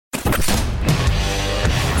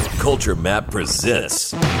Culture Map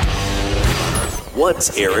presents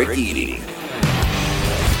What's Eric Eating?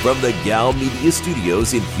 From the Gal Media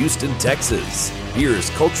Studios in Houston, Texas,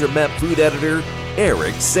 here's Culture Map food editor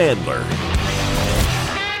Eric Sandler.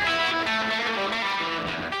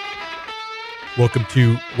 Welcome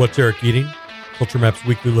to What's Eric Eating? Culture Map's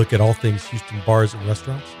weekly look at all things Houston bars and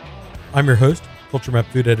restaurants. I'm your host, Culture Map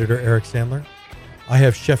food editor Eric Sandler. I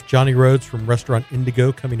have Chef Jonny Rhodes from Restaurant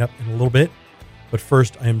Indigo coming up in a little bit. But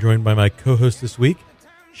first, I am joined by my co-host this week.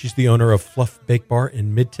 She's the owner of Fluff Bake Bar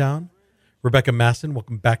in Midtown. Rebecca Masson,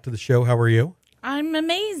 welcome back to the show. How are you? I'm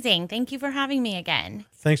amazing. Thank you for having me again.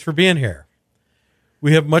 Thanks for being here.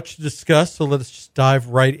 We have much to discuss, so let us just dive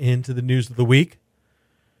right into the news of the week.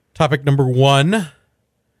 Topic number one,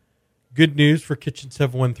 good news for Kitchen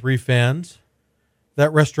 713 fans.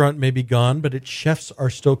 That restaurant may be gone, but its chefs are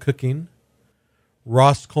still cooking.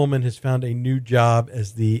 Ross Coleman has found a new job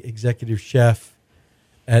as the executive chef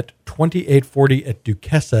at 2840 at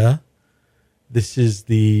Dukessa. This is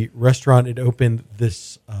the restaurant. It opened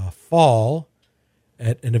this fall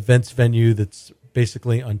at an events venue that's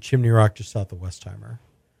basically on Chimney Rock, just south of Westheimer.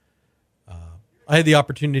 I had the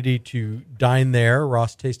opportunity to dine there.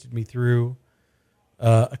 Ross tasted me through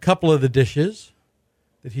a couple of the dishes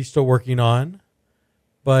that he's still working on.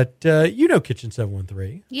 But you know Kitchen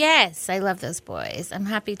 713. Yes, I love those boys. I'm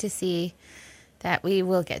happy to see that we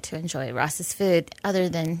will get to enjoy Ross's food other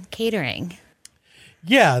than catering.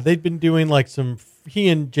 Yeah, they'd been doing he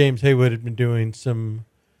and James Haywood had been doing some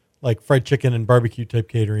like fried chicken and barbecue type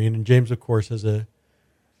catering. And James, of course,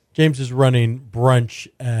 James is running brunch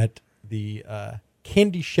at the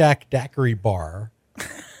Candy Shack Daiquiri Bar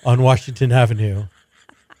on Washington Avenue.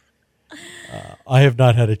 I have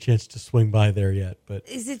not had a chance to swing by there yet, but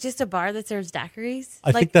Is it just a bar that serves daiquiris?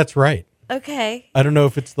 I think that's right. Okay. I don't know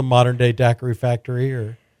if it's the modern day daiquiri factory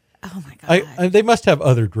or. Oh my God. They must have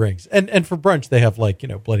other drinks, and for brunch they have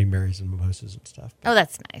Bloody Marys and mimosas and stuff. Oh,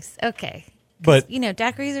 that's nice. Okay. But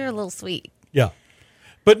daiquiris are a little sweet. Yeah,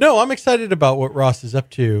 but no, I'm excited about what Ross is up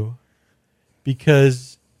to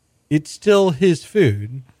because it's still his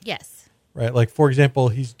food. Yes. Right. Like for example,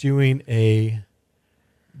 he's doing a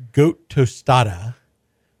goat tostada,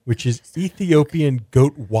 which is Ethiopian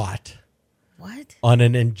goat wat. What? On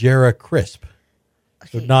an injera crisp.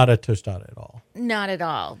 Okay. So not a tostada at all. Not at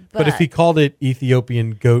all. But if he called it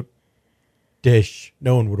Ethiopian goat dish,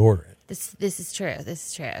 no one would order it. This is true. This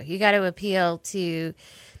is true. You got to appeal to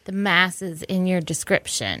the masses in your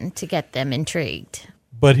description to get them intrigued.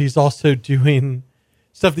 But he's also doing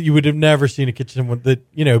stuff that you would have never seen a kitchen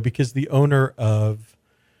that, because the owner of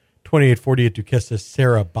 2840 at Dukessa,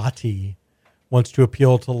 Sarah Bhatti, wants to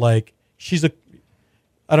appeal to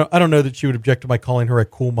I don't know that she would object to my calling her a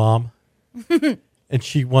cool mom. And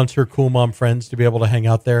she wants her cool mom friends to be able to hang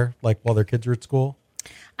out there while their kids are at school.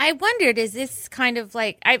 I wondered, is this kind of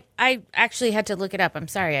I actually had to look it up. I'm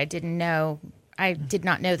sorry. I did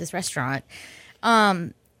not know this restaurant.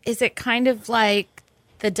 Is it kind of like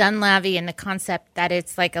the Dunlavy and the concept that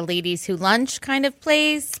it's like a ladies who lunch kind of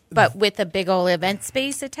place, but with a big old event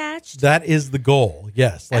space attached? That is the goal.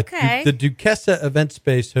 Yes. Okay. The Dukessa event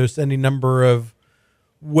space hosts any number of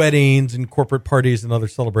weddings and corporate parties and other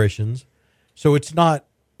celebrations. So it's not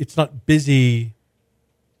busy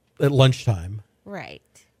at lunchtime. Right.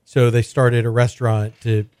 So they started a restaurant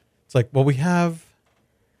we have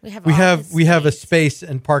a space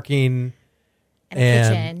and parking and a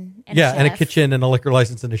kitchen and a chef. And a kitchen and a liquor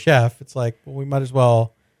license and a chef. It's we might as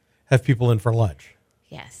well have people in for lunch.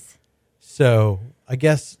 Yes. So I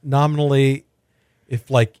guess nominally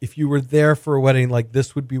if you were there for a wedding,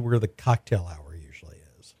 this would be where the cocktail hour usually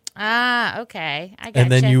is. Ah, okay. I gotcha.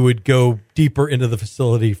 And then you would go deeper into the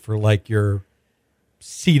facility for your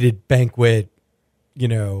seated banquet,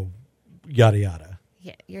 yada yada.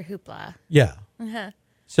 Yeah, your hoopla. Yeah. Uh-huh.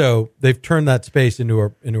 So they've turned that space into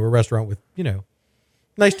a restaurant with,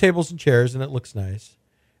 nice tables and chairs, and it looks nice.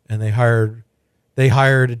 And they hired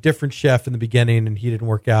a different chef in the beginning, and he didn't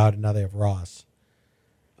work out, and now they have Ross.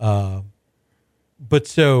 But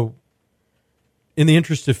so in the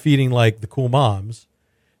interest of feeding the cool moms,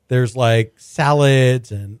 there's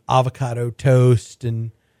salads and avocado toast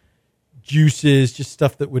and juices, just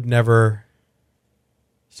stuff that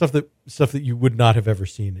you would not have ever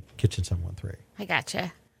seen at Kitchen 713. I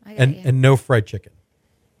gotcha. And no fried chicken.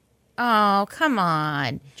 Oh, come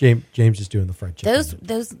on. James is doing the fried chicken.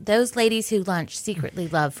 Those ladies who lunch secretly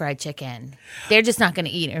love fried chicken. They're just not going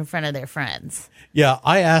to eat it in front of their friends. Yeah,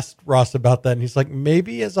 I asked Ross about that, and he's like,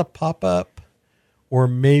 maybe as a pop-up, or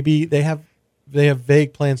maybe they have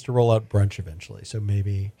vague plans to roll out brunch eventually. So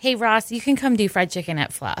maybe. Hey, Ross, you can come do fried chicken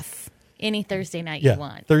at Fluff. any Thursday night Yeah, you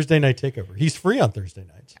want. Thursday night takeover. He's free on Thursday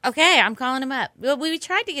nights. Okay, I'm calling him up. Well, we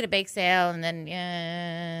tried to get a bake sale and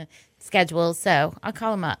then schedules, so I'll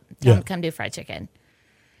call him up. Tell him to come do fried chicken.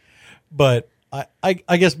 But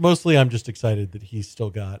I guess mostly I'm just excited that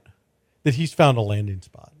he's found a landing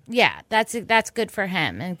spot. Yeah, that's good for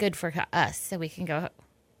him and good for us. So we can go.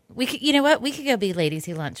 You know what? We could go be ladies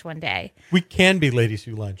who lunch one day. We can be ladies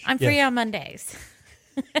who lunch. I'm free on Mondays.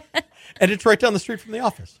 And it's right down the street from the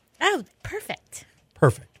office. Oh, perfect.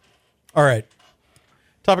 Perfect. All right.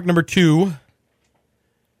 Topic number 2.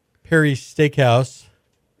 Perry's Steakhouse.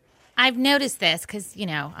 I've noticed this because,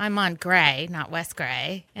 I'm on Gray, not West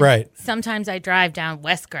Gray. And right. Sometimes I drive down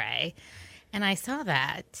West Gray, and I saw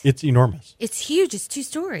that. It's enormous. It's huge. It's 2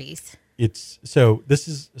 stories.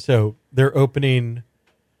 They're opening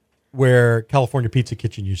where California Pizza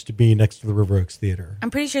Kitchen used to be next to the River Oaks Theater. I'm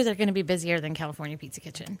pretty sure they're going to be busier than California Pizza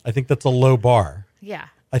Kitchen. I think that's a low bar. Yeah.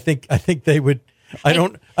 I think they would. I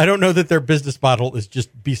don't know that their business model is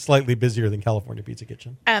just be slightly busier than California Pizza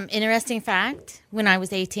Kitchen. Interesting fact: when I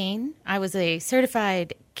was 18, I was a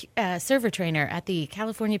certified server trainer at the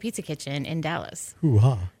California Pizza Kitchen in Dallas.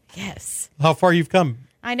 Hoo-ha. Yes. How far you've come.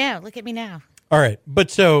 I know. Look at me now. All right. But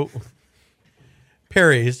so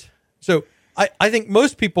Perry's. So I think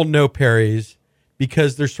most people know Perry's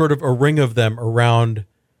because there's sort of a ring of them around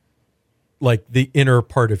like the inner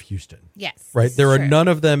part of Houston. Yes. Right. There are none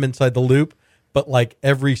of them inside the loop, but like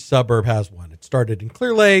every suburb has one. It started in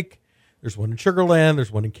Clear Lake. There's one in Sugar Land.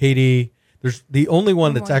 There's one in Katy. There's the only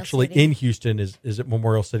one that's actually in Houston is at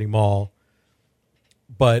Memorial City Mall.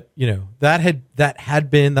 But,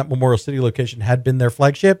 that Memorial City location had been their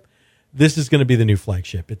flagship. This is going to be the new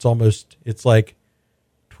flagship. It's like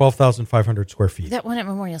 12,500 square feet. That one at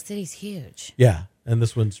Memorial City is huge. Yeah. And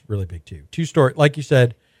this one's really big too. 2-story, like you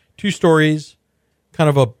said, 2 stories, kind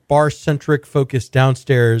of a bar-centric focus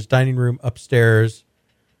downstairs, dining room upstairs.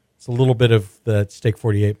 It's a little bit of the Steak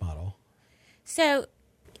 48 model. So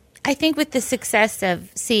I think with the success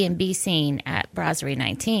of C and B scene at Brasserie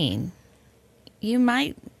 19,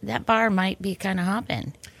 that bar might be kind of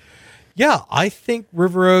hopping. Yeah, I think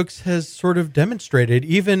River Oaks has sort of demonstrated,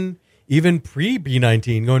 even pre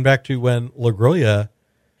B19, going back to when La Grilla.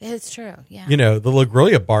 It's true, yeah. The La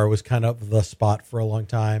Grilla bar was kind of the spot for a long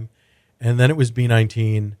time. And then it was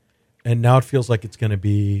B19. And now it feels like it's going to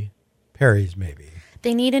be Perry's, maybe.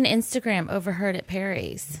 They need an Instagram overheard at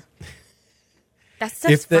Perry's. That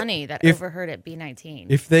stuff's funny, overheard at B19.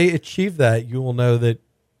 If they achieve that, you will know that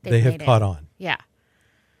they have caught on. Yeah.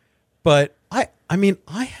 But I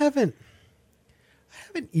haven't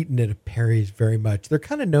eaten at a Perry's very much. They're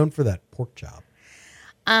kind of known for that pork chop.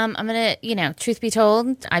 I'm going to, truth be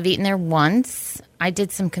told, I've eaten there once. I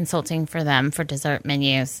did some consulting for them for dessert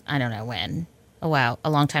menus. I don't know when. A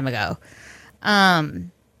long time ago.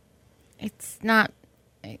 It's not,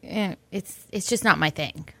 it's just not my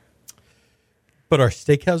thing. But are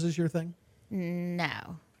steakhouses your thing?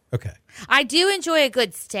 No. Okay. I do enjoy a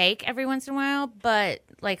good steak every once in a while, but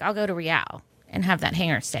I'll go to Real and have that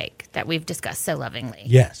hanger steak that we've discussed so lovingly.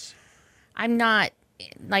 Yes. I'm not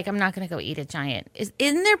going to go eat a giant.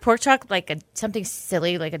 Isn't there pork chop something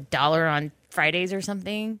silly like $1 on Fridays or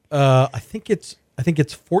something? I think it's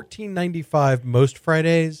 $14.95 most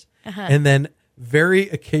Fridays, and then very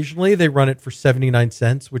occasionally they run it for 79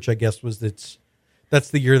 cents, which I guess that's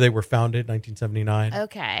the year they were founded, 1979.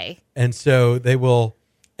 Okay. And so they will,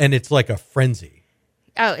 and it's like a frenzy.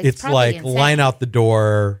 Oh, it's like insane. Line out the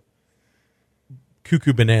door,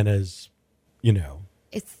 cuckoo bananas,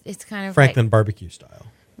 It's kind of Franklin barbecue style.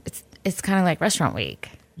 It's kind of like restaurant week.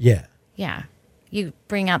 Yeah. Yeah. You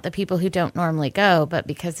bring out the people who don't normally go, but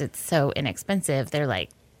because it's so inexpensive, they're like,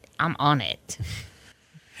 I'm on it.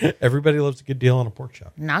 Everybody loves a good deal on a pork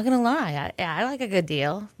chop. Not going to lie. I like a good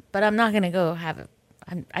deal, but I'm not going to go have it.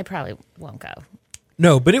 I probably won't go.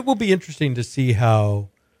 No, but it will be interesting to see how,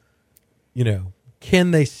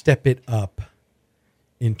 can they step it up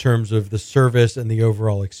in terms of the service and the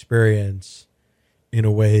overall experience in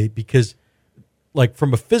a way, because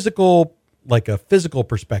from a physical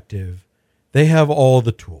perspective, they have all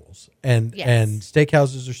the tools and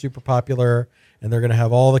steakhouses are super popular and they're going to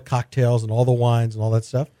have all the cocktails and all the wines and all that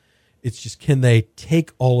stuff. It's just, can they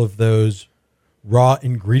take all of those raw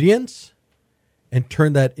ingredients and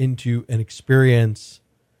turn that into an experience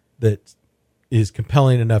that is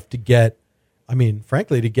compelling enough to get,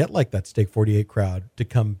 frankly, to get that Steak 48 crowd to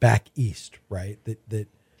come back east, right? That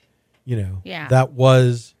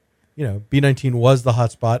was, B19 was the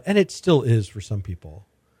hot spot, and it still is for some people.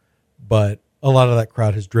 But a lot of that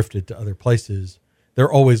crowd has drifted to other places.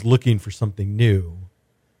 They're always looking for something new.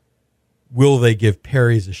 Will they give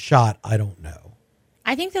Perry's a shot? I don't know.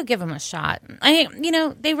 I think they'll give them a shot.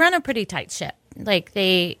 They run a pretty tight ship. Like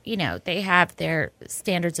they have their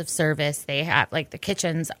standards of service. They have the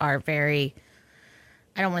kitchens are very,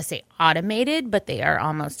 I don't want to say automated, but they are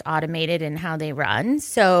almost automated in how they run.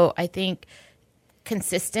 So I think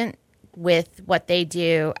consistent with what they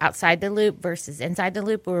do outside the loop versus inside the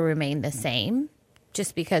loop will remain the same,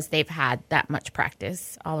 just because they've had that much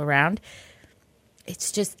practice all around.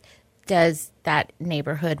 It's just, does that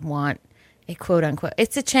neighborhood want a quote unquote,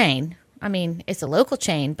 it's a chain. I mean, it's a local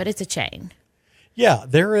chain, but it's a chain. Yeah,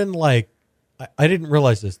 they're in I didn't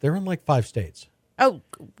realize this. They're in 5 states. Oh.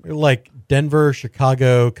 They're Denver,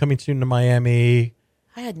 Chicago, coming soon to Miami.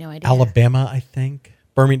 I had no idea. Alabama, I think.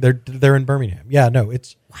 Birmingham. They're in Birmingham. Yeah, no,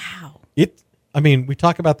 it's. Wow. We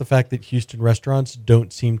talk about the fact that Houston restaurants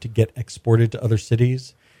don't seem to get exported to other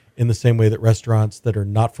cities in the same way that restaurants that are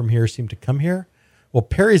not from here seem to come here. Well,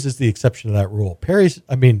 Perry's is the exception to that rule. Perry's,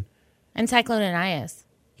 And Cyclone and Ias.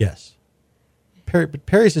 Yes. But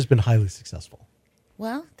Perry's has been highly successful.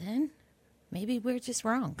 Well, then maybe we're just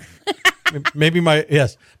wrong. Maybe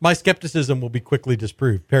my skepticism will be quickly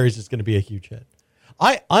disproved. Perry's is going to be a huge hit.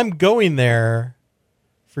 I'm going there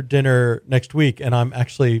for dinner next week, and I'm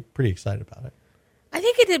actually pretty excited about it. I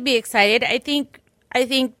think it'd be excited. I think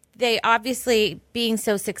they obviously, being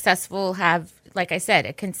so successful, have, like I said,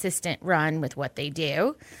 a consistent run with what they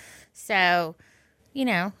do. So,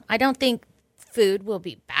 I don't think food will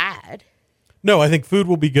be bad. No, I think food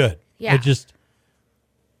will be good. Yeah.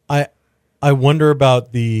 I wonder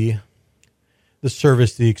about the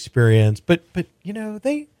service, the experience, but they know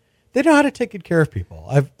how to take good care of people.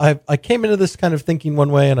 I came into this kind of thinking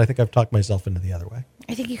one way, and I think I've talked myself into the other way.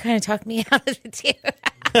 I think you kind of talked me out of it too.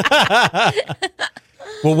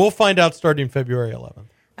 Well, we'll find out starting February 11th.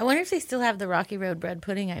 I wonder if they still have the Rocky Road bread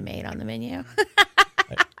pudding I made on the menu.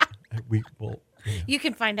 We will. You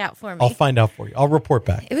can find out for me. I'll find out for you. I'll report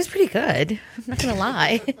back. It was pretty good. I'm not going to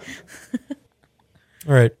lie.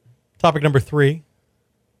 All right. Topic number 3.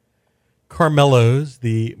 Carmelo's,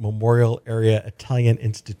 the Memorial Area Italian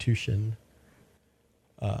institution,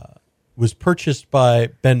 was purchased by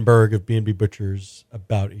Ben Berg of B&B Butchers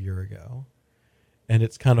about a year ago. And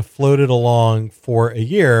it's kind of floated along for a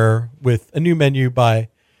year with a new menu by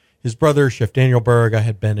his brother, Chef Daniel Berg. I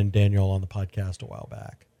had Ben and Daniel on the podcast a while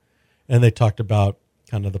back. And they talked about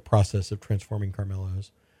kind of the process of transforming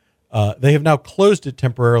Carmelo's. They have now closed it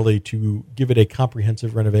temporarily to give it a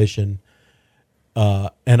comprehensive renovation.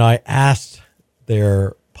 And I asked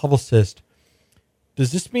their publicist,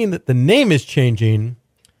 does this mean that the name is changing?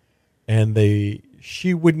 And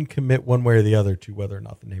she wouldn't commit one way or the other to whether or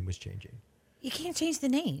not the name was changing. You can't change the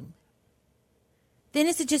name. Then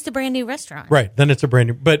it's just a brand new restaurant. Right. Then it's a brand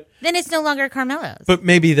new, but then it's no longer Carmelo's. But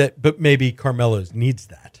maybe Carmelo's needs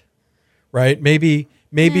that. Right?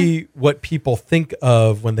 Maybe what people think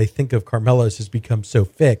of when they think of Carmelo's has become so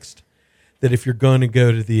fixed that if you're going to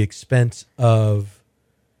go to the expense of,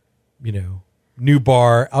 new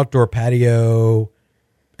bar, outdoor patio,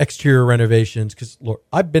 exterior renovations, because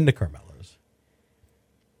I've been to Carmelo's.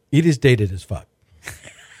 It is dated as fuck.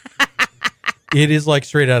 It is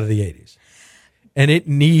straight out of the 80s. And it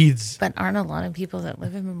needs... But aren't a lot of people that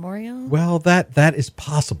live in Memorial? Well, that is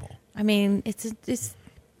possible. I mean, it's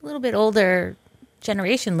a little bit older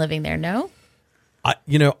generation living there, no?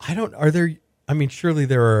 Surely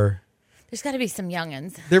there are... There's got to be some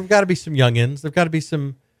youngins. There've got to be some youngins. There've got to be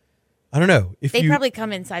some... I don't know. They probably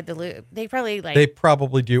come inside the loop. They probably They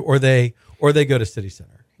probably do. Or they go to City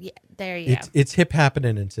Center. Yeah, there you go. It's hip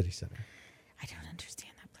happening in City Center. I don't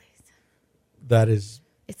understand that place.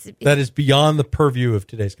 That is beyond the purview of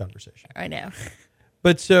today's conversation. I know.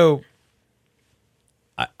 But so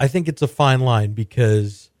I think it's a fine line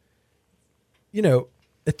because,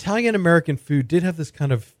 Italian American food did have this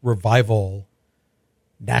kind of revival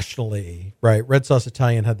nationally, right? Red Sauce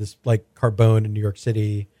Italian had this Carbone in New York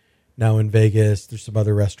City, now in Vegas. There's some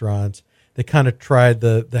other restaurants. They kind of tried,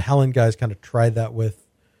 the Helen guys kind of tried that with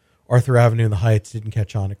Arthur Avenue in the Heights. Didn't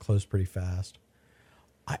catch on. It closed pretty fast.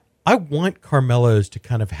 I want Carmelo's to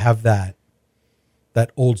kind of have that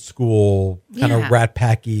old school kind of Rat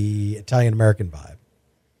Packy Italian American vibe.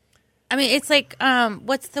 I mean, it's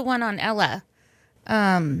what's the one on Ella?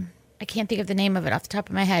 I can't think of the name of it off the top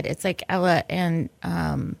of my head. It's Ella and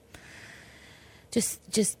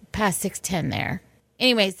just past 610 there.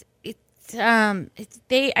 Anyways,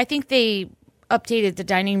 I think they updated the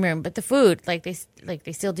dining room, but the food,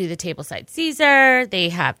 they still do the tableside Caesar. They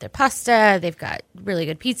have their pasta. They've got really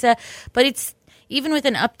good pizza, but it's even with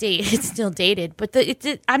an update, it's still dated. But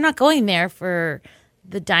I'm not going there for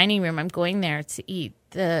the dining room. I'm going there to eat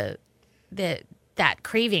the that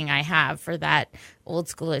craving I have for that old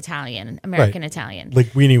school Italian, American Italian.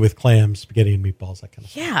 Linguine with clams, spaghetti and meatballs, that kind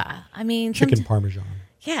of stuff. Yeah. I mean, Chicken Parmesan.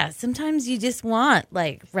 Yeah. Sometimes you just want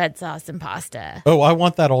like red sauce and pasta. Oh, I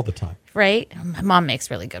want that all the time. Right? My mom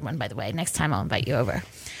makes really good one, by the way. Next time I'll invite you over.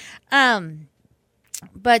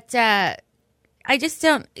 But I just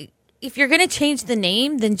don't. If you're going to change the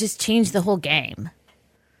name, then just change the whole game.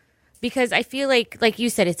 Because I feel like you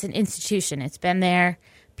said, it's an institution. It's been there.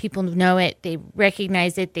 People know it. They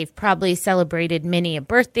recognize it. They've probably celebrated many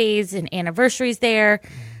birthdays and anniversaries there.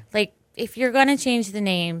 Like, if you're going to change the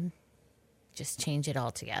name, just change it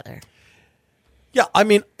altogether. Yeah, I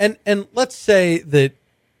mean, and let's say that,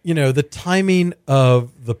 the timing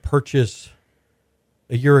of the purchase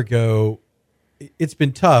a year ago, it's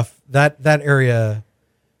been tough. That area,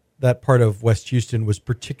 that part of West Houston was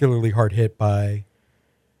particularly hard hit by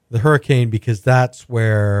the hurricane because that's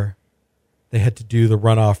where they had to do the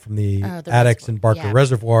runoff from the Addicks and Barker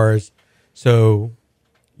reservoirs. So,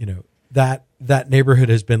 that neighborhood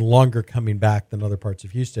has been longer coming back than other parts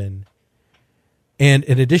of Houston. And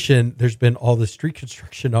in addition, there's been all the street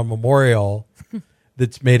construction on Memorial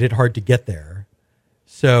that's made it hard to get there.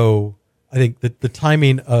 So I think that the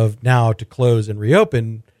timing of now to close and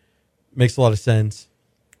reopen makes a lot of sense.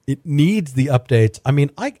 It needs the updates. I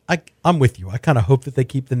mean, I'm with you. I kind of hope that they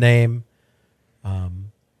keep the name.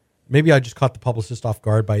 Maybe I just caught the publicist off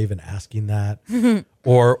guard by even asking that,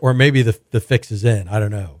 or maybe the fix is in. I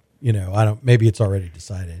don't know. Maybe it's already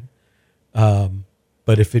decided.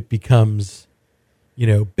 But if it becomes,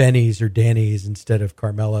 Benny's or Danny's instead of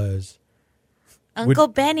Carmelo's, Uncle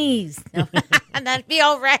Benny's, no, that'd be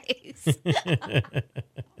all right.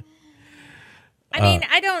 I mean,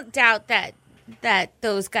 I don't doubt that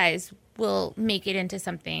those guys will make it into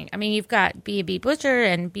something. I mean, you've got B&B Butcher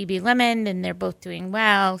and BB Lemon, and they're both doing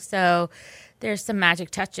well. So there's some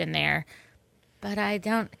magic touch in there. But I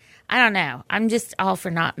don't know. I'm just all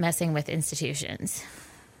for not messing with institutions.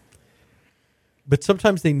 But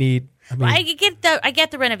sometimes they need. I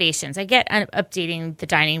get the renovations. I get updating the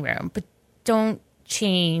dining room, but don't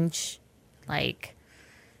change like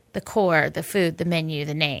the core, the food, the menu,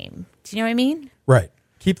 the name. Do you know what I mean? Right.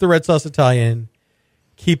 Keep the red sauce Italian.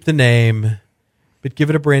 Keep the name, but give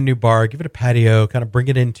it a brand new bar, give it a patio, kind of bring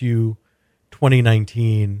it into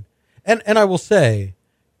 2019. And I will say,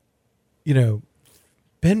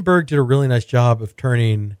 Ben Berg did a really nice job of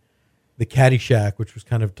turning the Caddy Shack, which was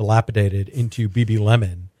kind of dilapidated, into BB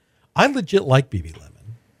Lemon. I legit like BB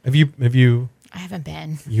Lemon. Have you? I haven't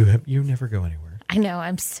been. You never go anywhere. I know,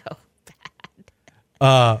 I'm so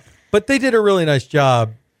bad. But they did a really nice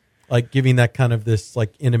job, like giving that kind of this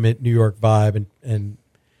like intimate New York vibe, and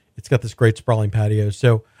it's got this great sprawling patio.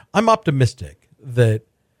 So I'm optimistic that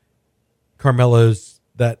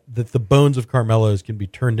that the bones of Carmelo's can be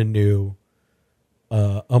turned into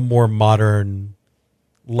a more modern,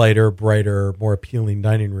 lighter, brighter, more appealing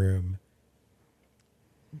dining room,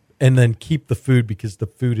 and then keep the food, because the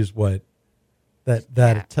food is what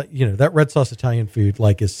that red sauce Italian food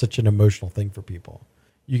like is such an emotional thing for people.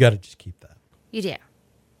 You got to just keep that. You do,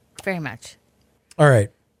 very much. All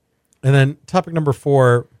right, and then topic number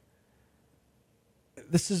 4.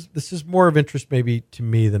 This is more of interest maybe to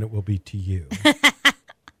me than it will be to you.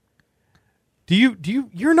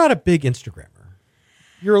 You're not a big Instagrammer.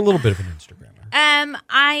 You're a little bit of an Instagrammer.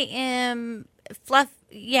 I am Fluff.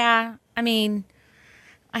 Yeah. I mean,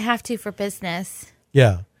 I have to for business.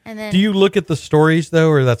 Yeah. And then, do you look at the stories though,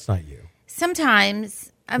 or that's not you?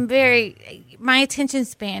 Sometimes my attention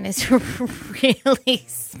span is really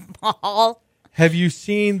small. Have you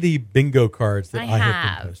seen the bingo cards that I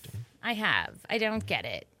have been posting? I have. I don't get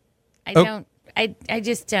it. I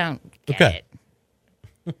just don't get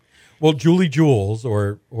it. Well, Julez,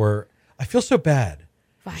 or I feel so bad.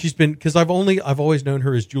 Why? She's been, because I've always known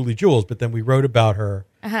her as Julez, but then we wrote about her,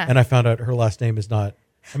 and I found out her last name is not.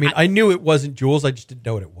 I mean, I knew it wasn't Jules. I just didn't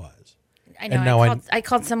know what it was. I know. I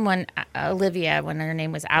called someone Olivia when her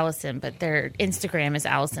name was Allison, but their Instagram is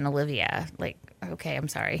Allison Olivia. Like, okay, I'm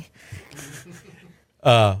sorry.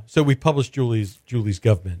 So we published Julie's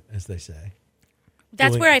government, as they say.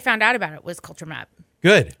 That's where I found out about it, was Culture Map.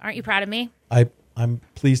 Good. Aren't you proud of me? I'm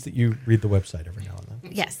pleased that you read the website every now and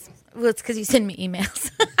then. Yes. Well, it's because you send me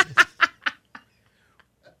emails.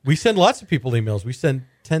 We send lots of people emails. We send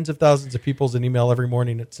tens of thousands of people an email every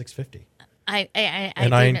morning at 6:50.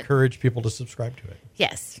 I encourage people to subscribe to it.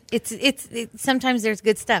 Yes. It's sometimes there's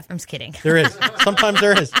good stuff. I'm just kidding. There is. Sometimes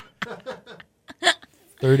there is.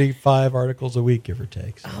 35 articles a week, give or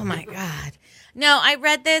take. So. Oh, my God. No, I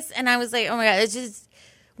read this, and I was like, oh, my God, it's just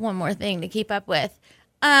one more thing to keep up with.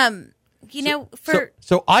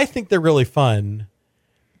 So I think they're really fun,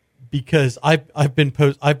 because I've been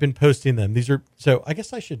posting them. These are, so I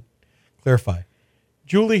guess I should clarify.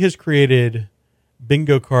 Julie has created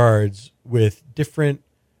bingo cards with different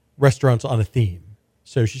restaurants on a theme.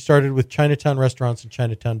 So she started with Chinatown restaurants and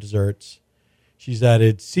Chinatown desserts. She's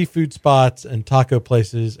added seafood spots and taco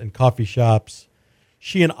places and coffee shops.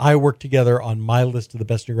 She and I worked together on my list of the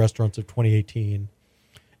best new restaurants of 2018.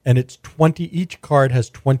 And it's 20, each card has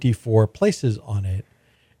 24 places on it.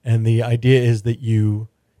 And the idea is that you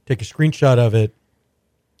take a screenshot of it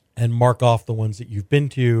and mark off the ones that you've been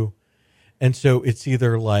to. And so it's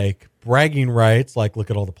either like bragging rights, like look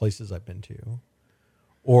at all the places I've been to,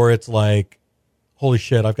 or it's like, holy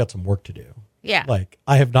shit, I've got some work to do. Yeah. Like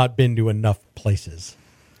I have not been to enough places.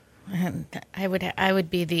 I would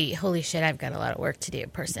be the holy shit, I've got a lot of work to do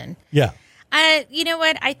person. Yeah. You know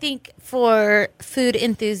what? I think for food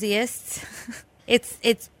enthusiasts,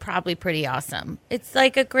 it's probably pretty awesome. It's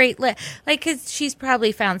like a great because she's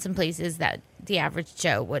probably found some places that the average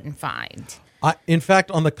Joe wouldn't find. In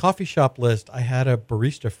fact, on the coffee shop list, I had a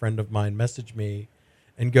barista friend of mine message me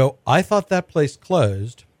and go, I thought that place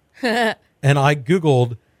closed. And I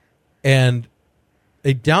Googled, and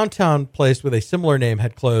a downtown place with a similar name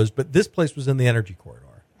had closed, but this place was in the energy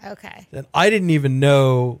corridor. Okay. And I didn't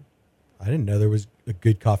know there was a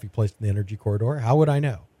good coffee place in the energy corridor. How would I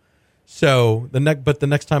know? So but the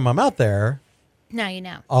next time I'm out there, now you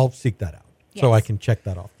know. I'll seek that out. Yes. So I can check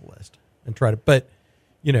that off the list and try to, but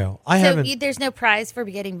I haven't. There's no prize for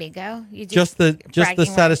getting bingo. You just the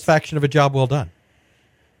satisfaction of a job well done.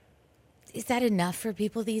 Is that enough for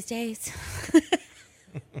people these days?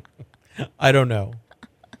 I don't know.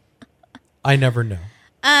 I never know.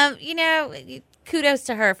 Kudos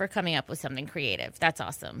to her for coming up with something creative. That's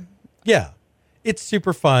awesome. Yeah, it's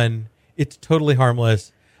super fun. It's totally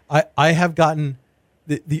harmless. I have gotten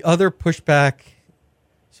the other pushback.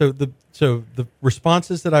 So the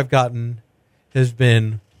responses that I've gotten has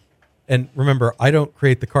been, and remember, I don't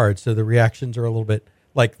create the cards, so the reactions are a little bit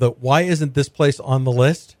like why isn't this place on the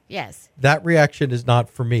list? Yes. That reaction is not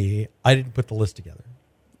for me. I didn't put the list together.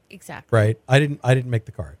 Exactly. Right? I didn't make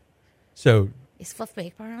the card. So is Fluff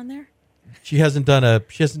Bake Bar on there? She hasn't done a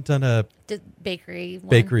bakery one?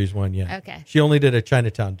 Bakeries one yet. Okay. She only did a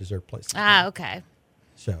Chinatown dessert place. Ah, okay.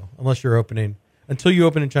 So until you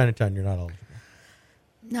open in Chinatown, you're not eligible.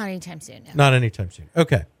 Not anytime soon. No. Not anytime soon.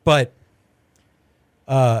 Okay. But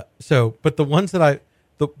but the ones that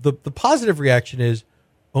the positive reaction is,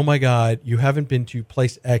 oh my God, you haven't been to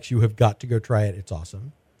place X, you have got to go try it. It's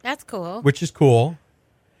awesome. That's cool. Which is cool.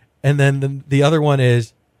 And then the other one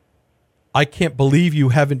is, I can't believe you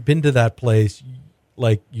haven't been to that place.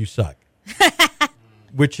 Like, you suck.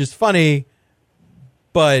 Which is funny,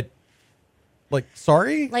 but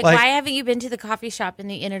sorry? Like, why haven't you been to the coffee shop in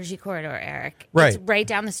the energy corridor, Eric? Right. It's right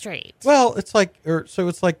down the street. Well, it's like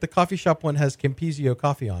the coffee shop one has Campesio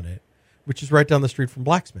coffee on it, which is right down the street from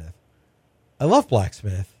Blacksmith. I love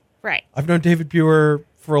Blacksmith. Right. I've known David Buer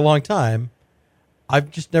for a long time. I've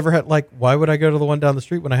just never had, why would I go to the one down the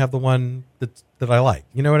street when I have the one that I like?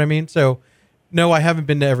 You know what I mean? So, no, I haven't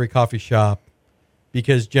been to every coffee shop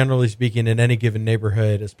because generally speaking, in any given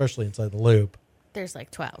neighborhood, especially inside the Loop, there's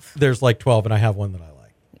 12. There's 12, and I have one that I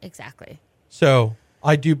like. Exactly. So,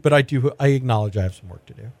 I acknowledge I have some work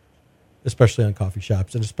to do, especially on coffee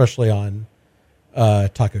shops and especially on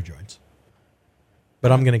taco joints.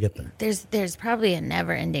 But I'm going to get there. There's probably a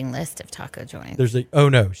never-ending list of taco joints.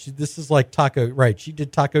 This is like taco, right? She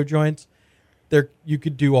did taco joints. There, you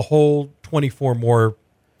could do a whole 24 more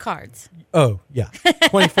cards. Oh, yeah.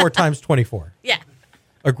 24 times 24. Yeah.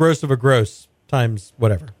 A gross of a gross times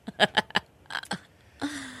whatever.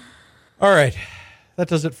 All right. That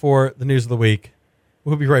does it for the news of the week.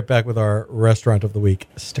 We'll be right back with our restaurant of the week.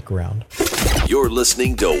 Stick around. You're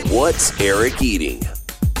listening to What's Eric Eating?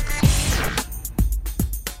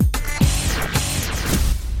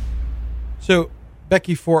 So,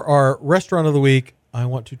 Becky, for our restaurant of the week, I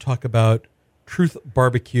want to talk about Truth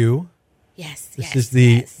Barbecue. Yes, This is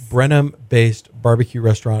the Brenham-based barbecue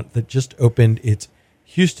restaurant that just opened its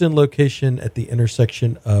Houston location at the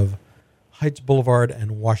intersection of Heights Boulevard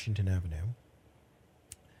and Washington Avenue.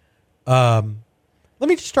 Let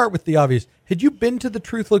me just start with the obvious. Had you been to the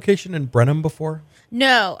Truth location in Brenham before?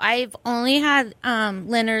 No, I've only had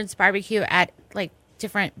Leonard's barbecue at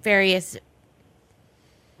different various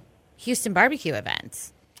Houston barbecue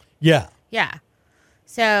events. Yeah. Yeah.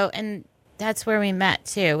 So, and that's where we met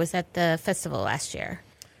too, was at the festival last year.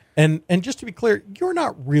 And just to be clear, you're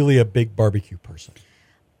not really a big barbecue person.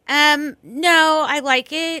 No, I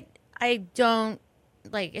like it. I don't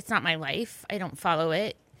it's not my life. I don't follow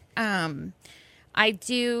it. I'm in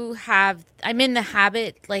the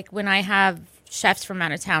habit, when I have chefs from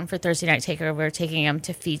out of town for Thursday night takeover, taking them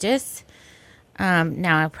to Fijis.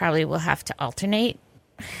 Now I probably will have to alternate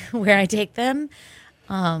where I take them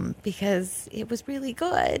because it was really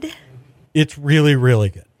good. It's really, really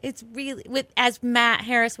good. It's really, as Matt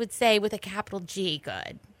Harris would say, with a capital G,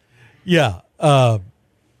 good. Yeah.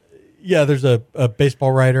 There's a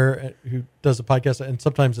baseball writer who does a podcast, and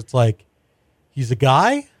sometimes it's like, he's a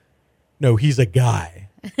guy? No, he's a guy.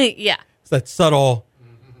 Yeah. It's that subtle.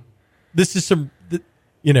 This is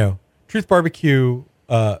Truth Barbecue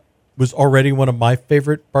was already one of my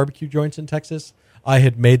favorite barbecue joints in Texas. I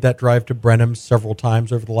had made that drive to Brenham's several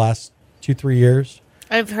times over the last 2-3 years.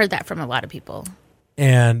 I've heard that from a lot of people.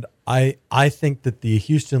 And I think that the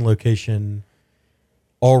Houston location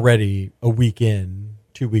already a week in,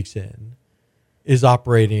 2 weeks in, is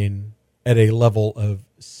operating at a level of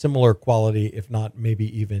similar quality, if not maybe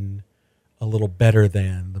even a little better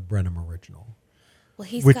than the Brenham original. Well,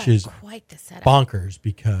 he's which got is quite the setup. Bonkers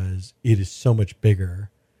because it is so much bigger.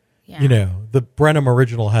 Yeah. The Brenham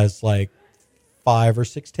original has like 5 or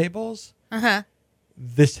 6 tables. Uh-huh.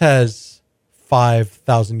 This has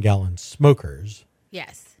 5,000-gallon smokers.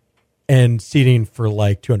 Yes. And seating for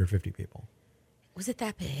like 250 people. Was it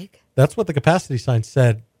that big? That's what the capacity sign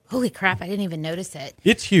said. Holy crap, I didn't even notice it.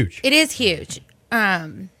 It's huge. It is huge.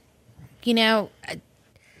 I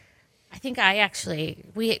think I actually,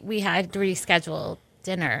 we had to reschedule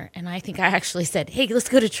dinner, and I think I actually said, hey, let's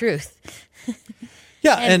go to Truth.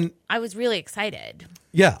 Yeah, and I was really excited.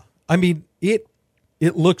 Yeah. I mean, it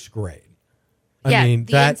looks great. The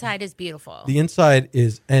inside is beautiful. The inside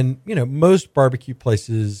is, and, most barbecue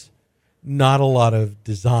places, not a lot of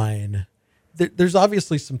design. There's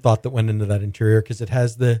obviously some thought that went into that interior because it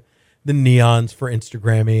has the neons for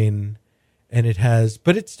Instagramming, and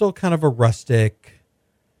but it's still kind of a rustic.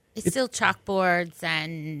 It's still chalkboards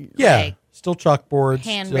and still chalkboards,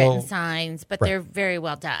 handwritten signs, but they're very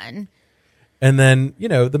well done. And then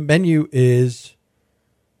the menu is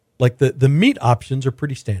like the meat options are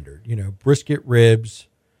pretty standard. Brisket ribs,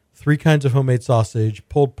 3 kinds of homemade sausage,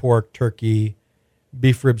 pulled pork, turkey,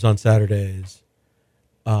 beef ribs on Saturdays.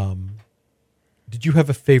 Did you have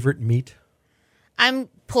a favorite meat?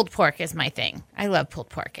 Pulled pork is my thing. I love pulled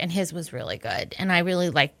pork, and his was really good. And I really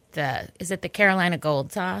like is it the Carolina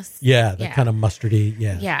Gold sauce? Yeah, the kind of mustardy.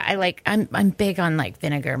 Yeah. Yeah, I'm big on like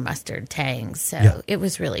vinegar mustard tangs, so it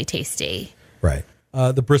was really tasty. Right.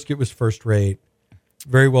 The brisket was first rate,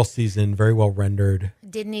 very well seasoned, very well rendered.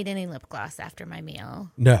 Didn't need any lip gloss after my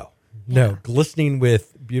meal. No, glistening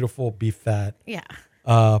with beautiful beef fat. Yeah.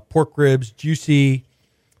 Pork ribs, juicy.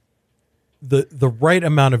 The right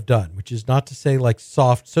amount of done, which is not to say like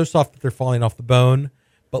soft, so soft that they're falling off the bone,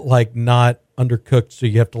 but like not undercooked, so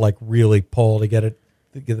you have to like really pull to get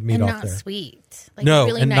the meat and off not there. Sweet. No,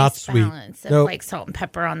 really and nice not sweet. Balance of like salt and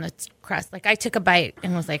pepper on the crust. Like I took a bite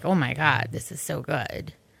and was like, oh my God, this is so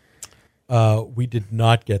good. We did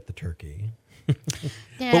not get the turkey,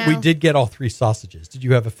 but we did get all 3 sausages. Did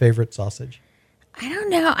you have a favorite sausage? I don't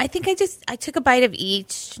know. I think I took a bite of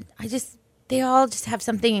each. They all just have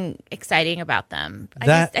something exciting about them.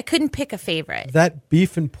 I couldn't pick a favorite. That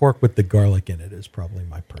beef and pork with the garlic in it is probably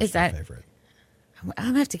my personal favorite. I'm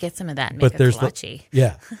going to have to get some of that and make a kolache.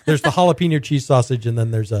 There's the jalapeno cheese sausage, and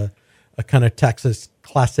then there's a kind of Texas,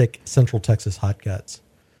 classic Central Texas hot cuts.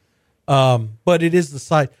 But it is the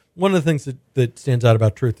side. One of the things that stands out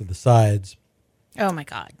about Truth are the sides. Oh, my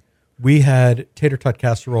God. We had tater tot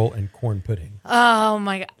casserole and corn pudding. Oh,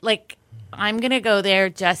 my God. Like, I'm going to go there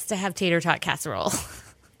just to have tater tot casserole.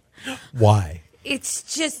 Why? It's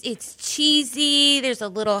cheesy. There's a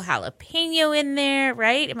little jalapeno in there,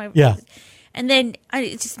 right? Yeah. And then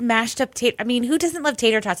it's just mashed up tater. I mean, who doesn't love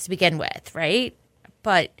tater tots to begin with, right?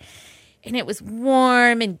 And it was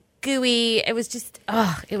warm and gooey. It was just,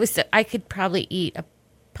 I could probably eat a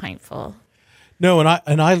pintful. No,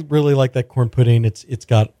 and I really like that corn pudding. It's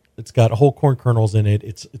got whole corn kernels in it.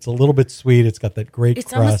 It's a little bit sweet. It's got that great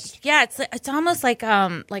crust. It's almost like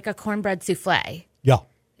a cornbread souffle. Yeah.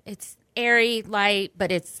 It's airy, light,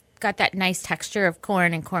 but it's got that nice texture of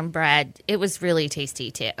corn and cornbread. It was really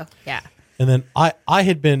tasty too. Yeah. And then I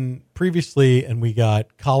had been previously, and we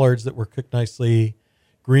got collards that were cooked nicely,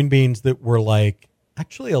 green beans that were like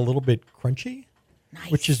actually a little bit crunchy,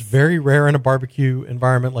 which is very rare in a barbecue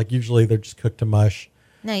environment. Like usually they're just cooked to mush.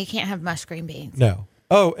 No, you can't have mush green beans. No.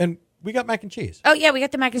 Oh, and we got mac and cheese. Oh yeah, we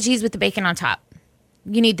got the mac and cheese with the bacon on top.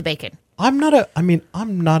 You need the bacon. I'm not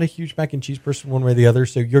a huge mac and cheese person one way or the other,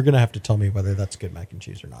 so you're going to have to tell me whether that's good mac and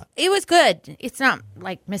cheese or not. It was good. It's not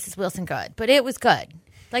like Mrs. Wilson good, but it was good.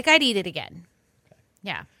 Like I'd eat it again.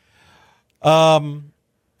 Yeah. And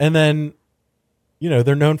then,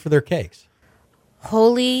 they're known for their cakes.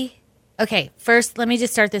 Holy Okay, first, let me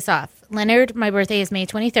just start this off. Leonard, my birthday is May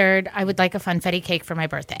 23rd. I would like a funfetti cake for my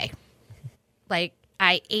birthday. Like,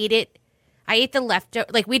 I ate it. I ate the leftover.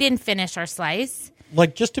 Like, we didn't finish our slice.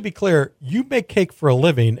 Like, just to be clear, you make cake for a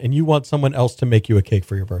living, and you want someone else to make you a cake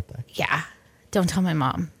for your birthday. Yeah. Don't tell my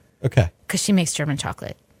mom. Okay. Because she makes German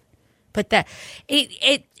chocolate. But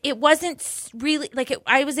it wasn't really, like,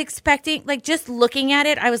 I was expecting, like, just looking at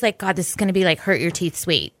it, I was like, God, this is going to be, like, hurt your teeth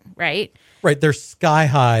sweet, right? Right. They're sky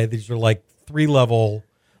high. These are, like, 3-level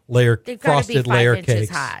frosted layer cakes. They've got to be 5 inches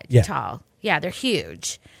high, tall. Yeah, they're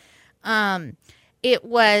huge. It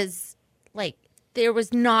was, like, there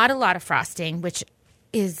was not a lot of frosting,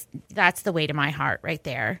 that's the way to my heart right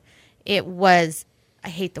there. It was, I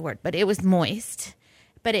hate the word, but it was moist.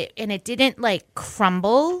 But it didn't, like,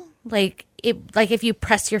 crumble. Like if you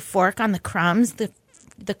press your fork on the crumbs,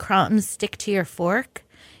 the crumbs stick to your fork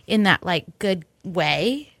in that, like, good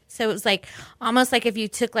way. So it was like almost like if you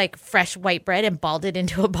took, like, fresh white bread and balled it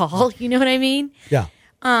into a ball. You know what I mean? Yeah.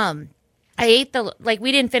 I ate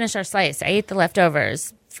we didn't finish our slice. I ate the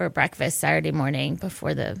leftovers for breakfast Saturday morning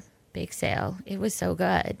before the bake sale. It was so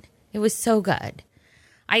good. It was so good.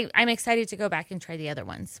 I'm excited to go back and try the other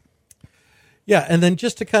ones. Yeah, and then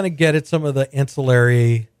just to kind of get at some of the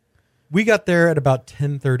ancillary, we got there at about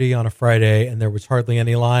 10:30 on a Friday, and there was hardly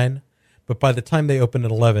any line. But by the time they opened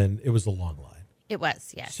at 11, it was a long line. It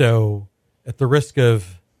was, yes. So at the risk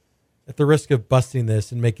of busting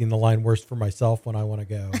this and making the line worse for myself when I want to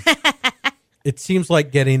go, it seems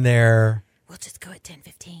like getting there. We'll just go at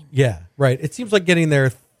 10:15. Yeah, right. It seems like getting there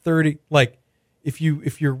 30. Like if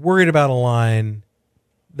you're worried about a line,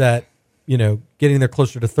 that getting there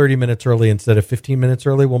closer to 30 minutes early instead of 15 minutes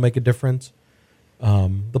early will make a difference.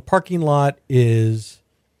 The parking lot is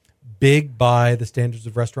big by the standards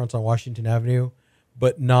of restaurants on Washington Avenue,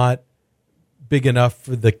 but not big enough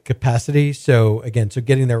for the capacity. So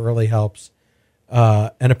getting there early helps.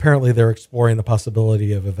 And apparently they're exploring the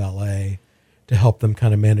possibility of a valet to help them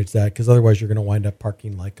kind of manage that, because otherwise you're going to wind up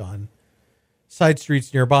parking like on side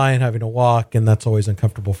streets nearby and having to walk, and that's always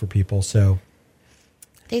uncomfortable for people. So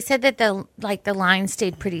they said that the line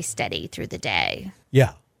stayed pretty steady through the day.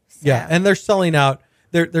 Yeah. So. Yeah, and they're selling out.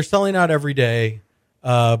 They're selling out every day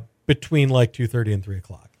between like 2:30 and 3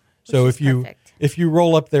 o'clock. So if you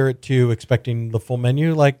roll up there at 2 expecting the full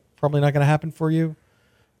menu, like, probably not going to happen for you.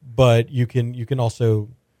 But you can also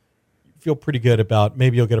feel pretty good about,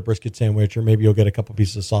 maybe you'll get a brisket sandwich, or maybe you'll get a couple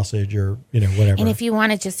pieces of sausage, or whatever. And if you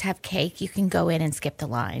want to just have cake, you can go in and skip the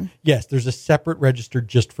line. Yes, there's a separate register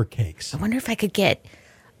just for cakes. I wonder if I could get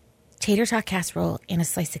tater tot casserole and a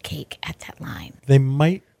slice of cake at that line. They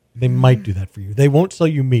might do that for you. They won't sell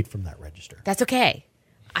you meat from that register. That's okay.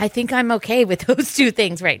 I think I'm okay with those two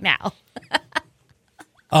things right now.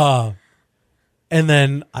 And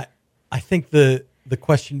then I think the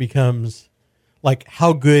question becomes, like,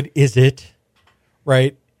 how good is it,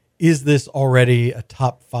 right? Is this already a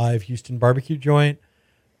top 5 Houston barbecue joint?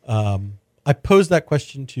 I posed that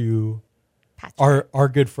question to our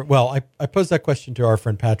good friend. Well, I posed that question to our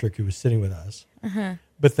friend Patrick, who was sitting with us. Uh-huh.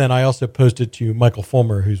 But then I also posed it to Michael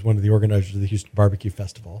Fulmer, who's one of the organizers of the Houston Barbecue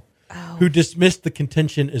Festival, who dismissed the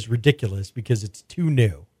contention as ridiculous because it's too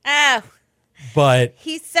new. Oh, but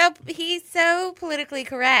he's so politically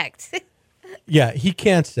correct. Yeah, he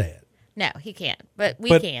can't say it. No, he can't. But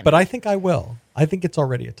we can. But I think I will. I think it's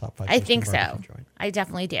already a top 5. I think so. Joint. I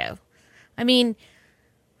definitely do. I mean,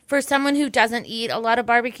 for someone who doesn't eat a lot of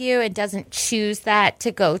barbecue and doesn't choose that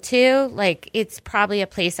to go to, like, it's probably a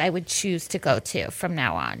place I would choose to go to from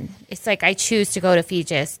now on. It's like I choose to go to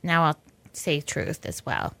Fegis. Now I'll say Truth as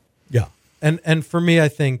well. Yeah. And for me, I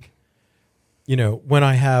think, when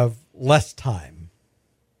I have less time,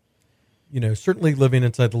 certainly living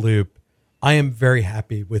inside the Loop, I am very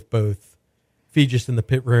happy with both Fegis in the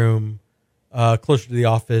Pit Room, closer to the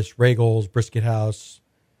office, Regal's, Brisket House.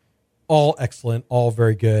 All excellent, all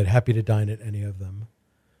very good. Happy to dine at any of them.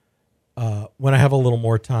 When I have a little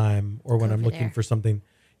more time, or when I'm looking for something,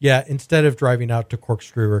 instead of driving out to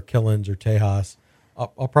Corkscrew or Killen's or Tejas,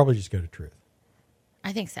 I'll probably just go to Truth.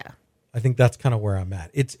 I think so. I think that's kind of where I'm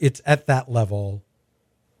at. It's at that level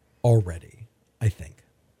already, I think.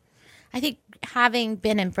 I think having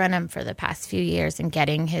been in Brenham for the past few years and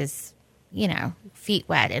getting his, feet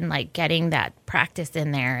wet and, like, getting that practice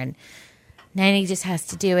in there, and then he just has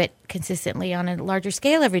to do it consistently on a larger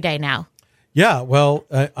scale every day now. Yeah, well,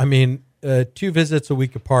 2 visits a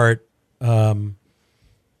week apart. I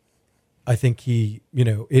think he,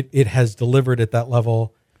 it has delivered at that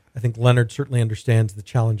level. I think Leonard certainly understands the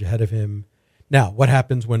challenge ahead of him. Now, what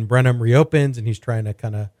happens when Brenham reopens and he's trying to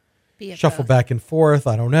kind of shuffle back and forth?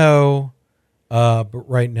 I don't know. But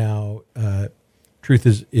right now, Truth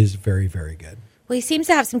is very, very good. Well, he seems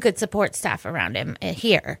to have some good support staff around him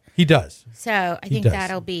here. He does. So I think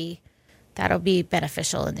that'll be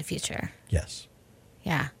beneficial in the future. Yes.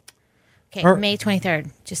 Yeah. Okay, Right. May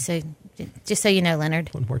 23rd. Just so you know,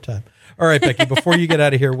 Leonard. One more time. All right, Becky, before you get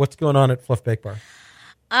out of here, what's going on at Fluff Bake Bar?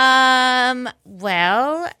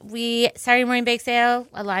 Well, Saturday morning bake sale,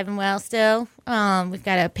 alive and well still. We've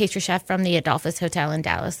got a pastry chef from the Adolphus Hotel in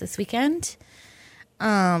Dallas this weekend.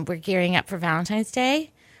 We're gearing up for Valentine's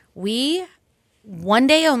Day. We, one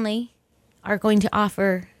day only, are going to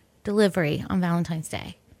offer delivery on Valentine's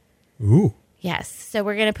Day. Ooh. Yes. So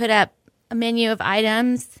we're going to put up a menu of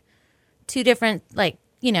items, 2 different,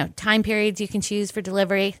 time periods you can choose for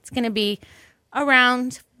delivery. It's going to be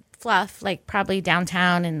around Fluff, probably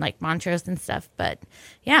downtown and Montrose and stuff. But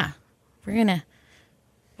yeah, we're going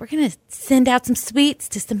to send out some sweets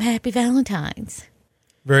to some happy Valentines.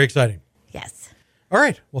 Very exciting. Yes. All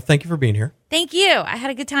right. Well, thank you for being here. Thank you. I had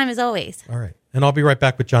a good time as always. All right. And I'll be right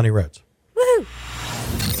back with Jonny Rhodes. Woohoo.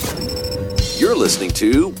 You're listening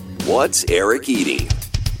to What's Eric Eating?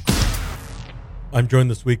 I'm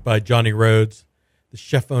joined this week by Jonny Rhodes, the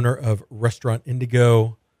chef owner of Restaurant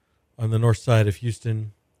Indigo on the north side of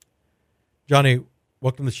Houston. Jonny,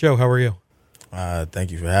 welcome to the show. How are you?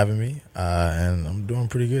 Thank you for having me. And I'm doing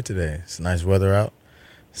pretty good today. It's nice weather out,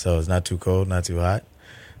 so it's not too cold, not too hot.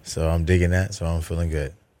 So I'm digging that, so I'm feeling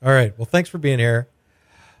good. All right. Well, thanks for being here.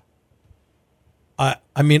 I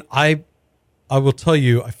will tell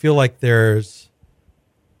you, I feel like there's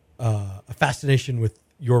a fascination with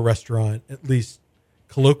your restaurant, at least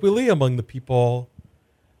colloquially among the people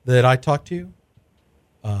that I talk to,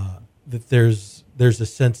 that there's a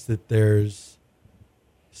sense that there's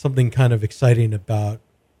something kind of exciting about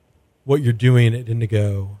what you're doing at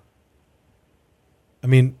Indigo.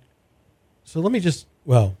 So let me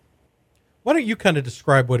why don't you kind of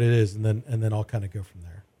describe what it is, and then I'll kind of go from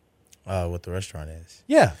there. What the restaurant is.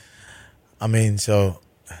 Yeah. So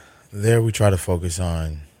there we try to focus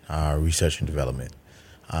on research and development.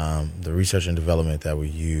 The research and development that we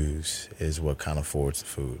use is what kind of forwards the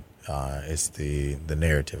food. It's the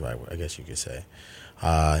narrative, I guess you could say.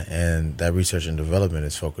 And that research and development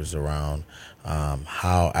is focused around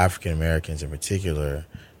how African Americans in particular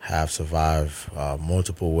have survived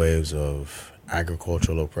multiple waves of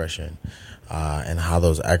agricultural oppression, and how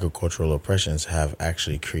those agricultural oppressions have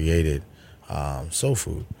actually created soul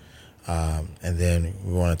food. And then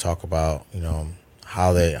we want to talk about,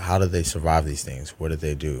 how did they survive these things? What did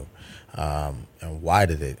they do? And why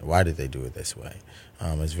did they do it this way?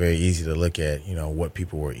 It's very easy to look at, what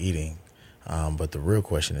people were eating. But the real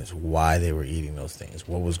question is why they were eating those things.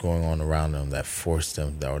 What was going on around them that forced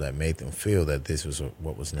them or that made them feel that this was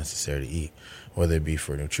what was necessary to eat, whether it be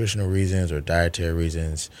for nutritional reasons or dietary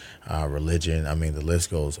reasons, religion. The list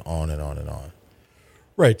goes on and on and on.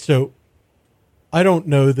 Right. So I don't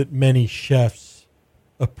know that many chefs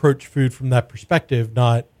approach food from that perspective.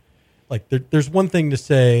 Not like there's one thing to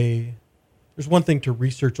say, there's one thing to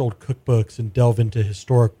research old cookbooks and delve into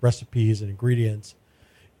historic recipes and ingredients.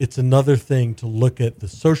 It's another thing to look at the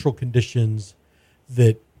social conditions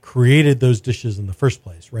that created those dishes in the first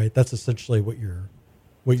place, right? That's essentially what you're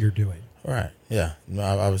doing. Right. Yeah. No,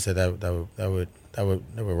 I would say that would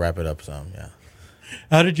wrap it up some. Yeah.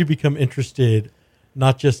 How did you become interested,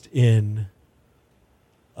 not just in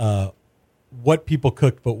what people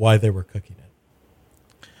cooked, but why they were cooking it?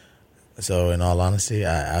 So, in all honesty,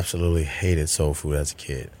 I absolutely hated soul food as a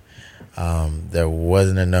kid. There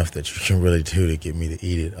wasn't enough that you can really do to get me to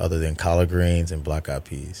eat it other than collard greens and black-eyed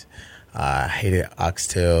peas. I hated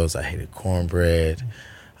oxtails. I hated cornbread.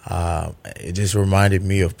 It just reminded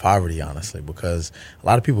me of poverty, honestly, because a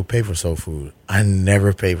lot of people pay for soul food. I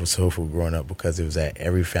never paid for soul food growing up because it was at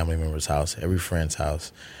every family member's house, every friend's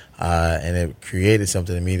house. And it created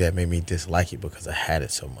something in me that made me dislike it because I had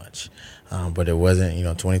it so much. But it wasn't,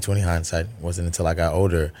 20/20 hindsight. It wasn't until I got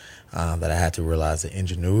older that I had to realize the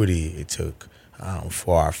ingenuity it took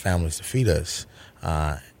for our families to feed us.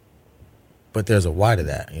 But there's a why to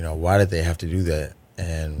that. Why did they have to do that?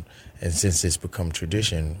 And since it's become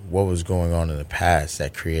tradition, what was going on in the past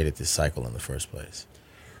that created this cycle in the first place?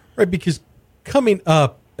 Right, because coming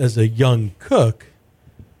up as a young cook,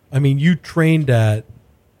 you trained at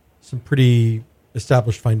some pretty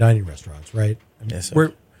established fine dining restaurants, right? Yes,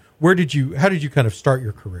 sir. How did you kind of start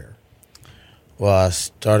your career? Well, I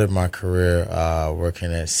started my career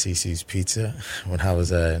working at CC's Pizza when I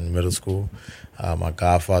was in middle school. My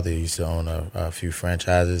godfather used to own a few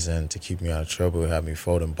franchises, and to keep me out of trouble, he had me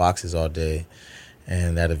folding boxes all day,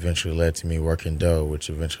 and that eventually led to me working dough, which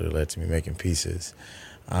eventually led to me making pizzas.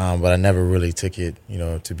 But I never really took it,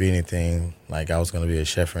 to be anything like I was going to be a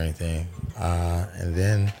chef or anything. And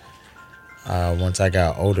then once I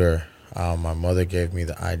got older, my mother gave me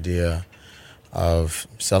the idea of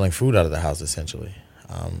selling food out of the house, essentially.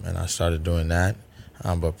 And I started doing that.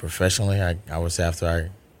 But professionally, I would say after I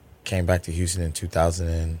came back to Houston in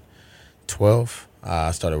 2012,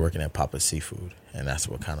 I started working at Papa's Seafood. And that's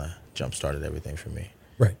what kind of jump-started everything for me.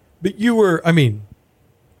 Right. But you were,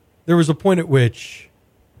 there was a point at which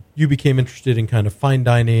you became interested in kind of fine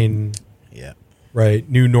dining. Yeah. Right.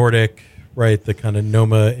 New Nordic, right? The kind of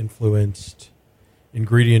Noma-influenced,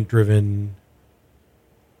 ingredient-driven.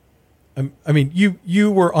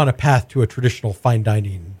 You were on a path to a traditional fine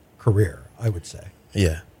dining career, I would say.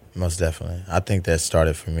 Yeah, most definitely. I think that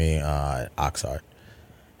started for me at Oxart.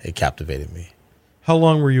 It captivated me. How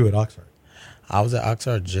long were you at Oxart? I was at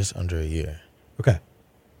Oxart just under a year. Okay.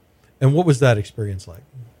 And what was that experience like?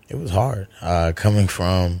 It was hard. Coming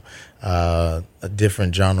from a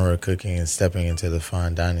different genre of cooking and stepping into the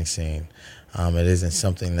fine dining scene, it isn't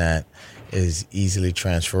something that is easily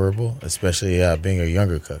transferable, especially being a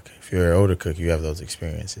younger cook. If you're an older cook, you have those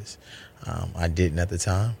experiences. I didn't at the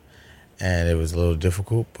time, and it was a little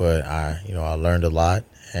difficult, but I learned a lot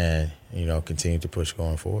and, continued to push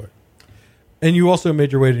going forward. And you also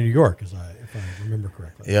made your way to New York, if I remember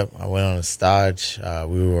correctly. Yep, I went on a stage.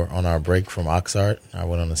 We were on our break from Oxart. I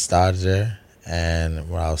went on a stage there, and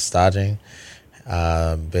when I was staging,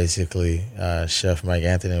 basically Chef Mike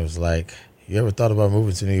Anthony was like, "You ever thought about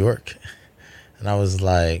moving to New York?" And I was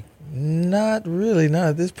like, "Not really, not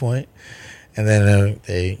at this point." And then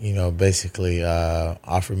they, basically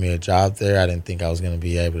offered me a job there. I didn't think I was going to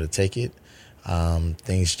be able to take it.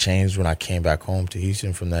 Things changed when I came back home to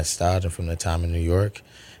Houston from that stage and from that time in New York.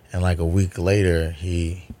 And like a week later,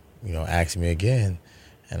 he, asked me again.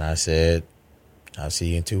 And I said, "I'll see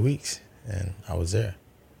you in 2 weeks." And I was there.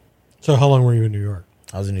 So how long were you in New York?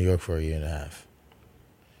 I was in New York for a year and a half.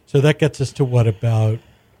 So that gets us to what, about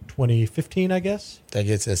 2015, I guess? That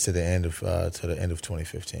gets us to the end of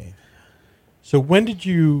 2015. So when did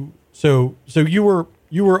you? So you were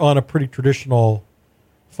on a pretty traditional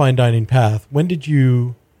fine dining path. When did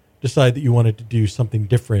you decide that you wanted to do something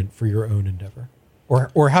different for your own endeavor,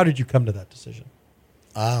 or how did you come to that decision?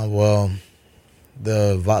 Well,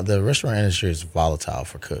 the restaurant industry is volatile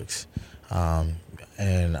for cooks, and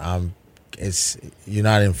you're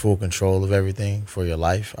not in full control of everything for your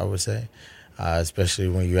life, I would say, especially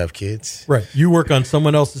when you have kids. Right, you work on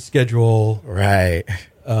someone else's schedule, right.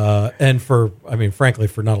 And frankly,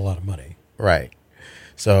 for not a lot of money. Right.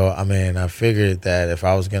 So, I figured that if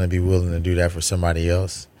I was going to be willing to do that for somebody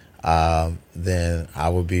else, then I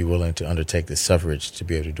would be willing to undertake the suffrage to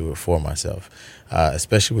be able to do it for myself,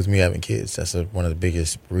 especially with me having kids. That's one of the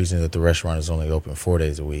biggest reasons that the restaurant is only open 4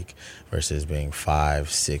 days a week versus being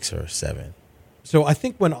 5, 6, or 7. So I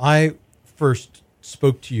think when I first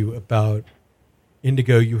spoke to you about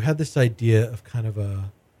Indigo, you had this idea of kind of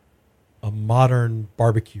a modern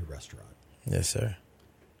barbecue restaurant. Yes, sir.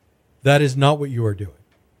 That is not what you are doing.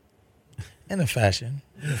 In a fashion.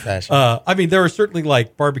 There are certainly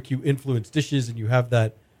like barbecue influenced dishes, and you have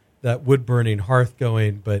that wood burning hearth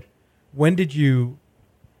going. But when did you?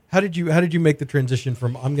 How did you make the transition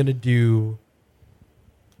from I'm going to do?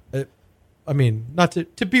 Not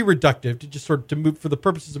to be reductive, to just sort of to move for the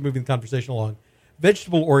purposes of moving the conversation along,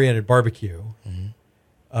 vegetable oriented barbecue,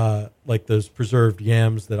 like those preserved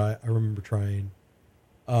yams that I remember trying,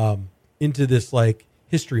 into this like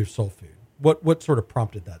history of soul food. What sort of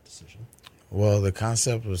prompted that decision? Well, the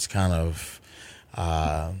concept was kind of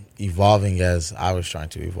evolving as I was trying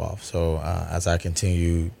to evolve. So as I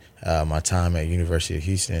continued my time at University of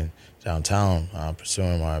Houston downtown,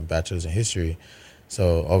 pursuing my bachelor's in history,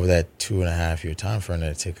 so over that 2.5-year time frame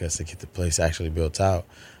that it took us to get the place actually built out,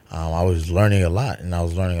 I was learning a lot, and I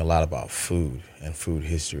was learning a lot about food and food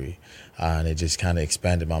history. And it just kind of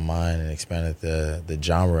expanded my mind and expanded the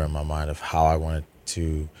genre in my mind of how I wanted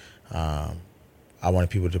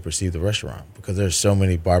people to perceive the restaurant, because there's so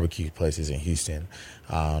many barbecue places in Houston.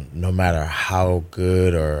 No matter how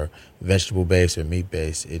good or vegetable based or meat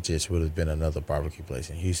based, it just would have been another barbecue place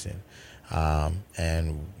in Houston.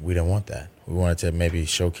 And we didn't want that. We wanted to maybe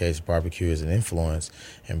showcase barbecue as an influence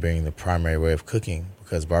and bring the primary way of cooking,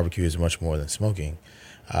 because barbecue is much more than smoking.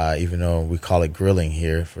 Even though we call it grilling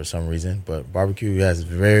here for some reason, but barbecue has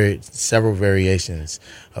several variations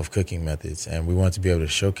of cooking methods, and we want to be able to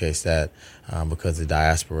showcase that because the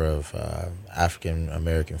diaspora of African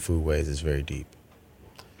American foodways is very deep.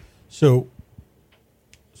 So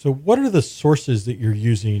what are the sources that you're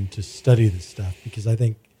using to study this stuff? Because I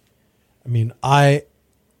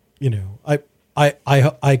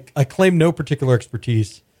I claim no particular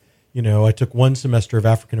expertise. I took one semester of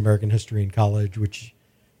African American history in college, which,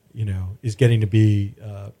 is getting to be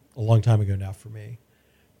a long time ago now for me.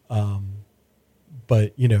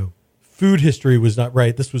 But, food history was not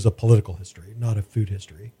right. This was a political history, not a food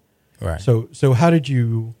history. Right. So how did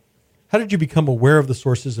you become aware of the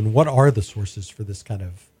sources, and what are the sources for this kind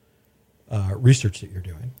of research that you're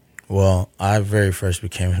doing? Well, I very first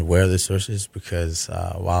became aware of the sources because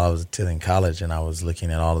while I was attending college and I was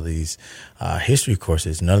looking at all of these history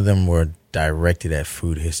courses, none of them were directed at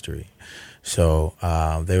food history. So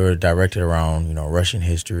they were directed around, Russian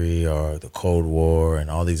history or the Cold War and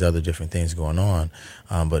all these other different things going on.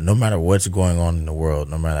 But no matter what's going on in the world,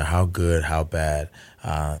 no matter how good, how bad,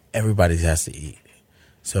 everybody has to eat.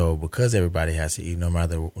 So because everybody has to eat, no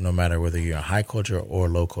matter whether you're in high culture or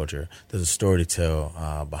low culture, there's a story to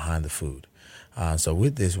tell behind the food. So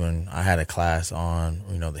with this one, I had a class on,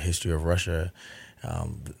 the history of Russia,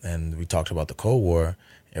 and we talked about the Cold War.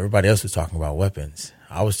 Everybody else was talking about weapons.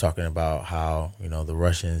 I was talking about how, the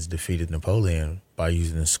Russians defeated Napoleon by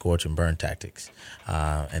using the scorch and burn tactics.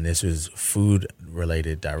 And this was food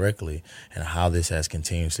related directly, and how this has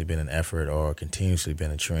continuously been an effort or continuously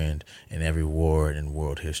been a trend in every war in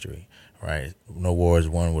world history, right? No war is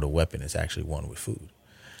won with a weapon. It's actually won with food.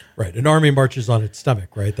 Right. An army marches on its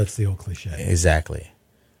stomach, right? That's the old cliche. Exactly.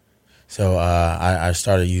 So I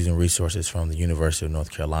started using resources from the University of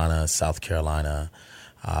North Carolina, South Carolina,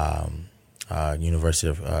 University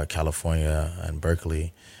of California and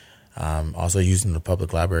Berkeley. Also using the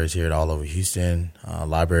public libraries here all over Houston,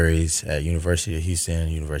 libraries at University of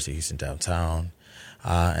Houston downtown,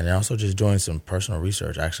 and then also just doing some personal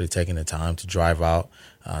research, actually taking the time to drive out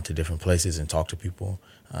to different places and talk to people.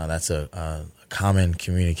 That's a common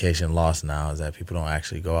communication loss now, is that people don't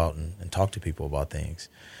actually go out and talk to people about things.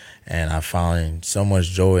 And I find so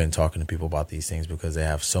much joy in talking to people about these things because they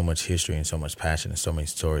have so much history and so much passion and so many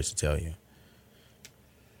stories to tell you.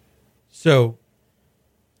 So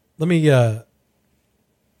let me, I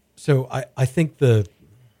think the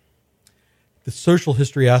social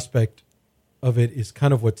history aspect of it is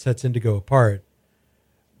kind of what sets Indigo apart.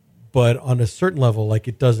 But on a certain level, like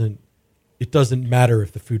it doesn't matter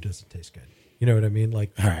if the food doesn't taste good. You know what I mean?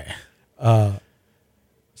 Like, all right.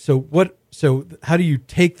 So how do you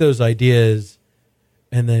take those ideas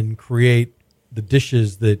and then create the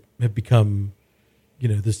dishes that have become,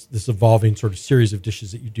 this evolving sort of series of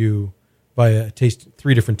dishes that you do via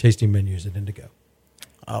 3 different tasting menus at Indigo?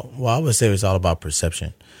 Well, I would say it's all about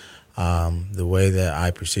perception. The way that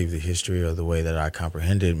I perceive the history or the way that I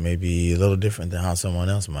comprehend it may be a little different than how someone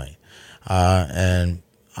else might. And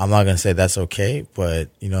I'm not going to say that's okay, but,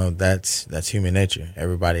 that's human nature.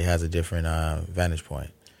 Everybody has a different vantage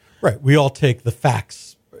point. Right. We all take the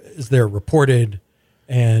facts as they're reported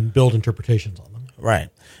and build interpretations on them. Right.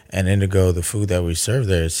 And Indigo, the food that we serve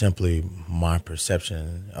there is simply my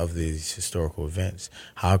perception of these historical events.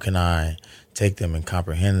 How can I take them and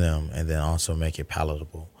comprehend them and then also make it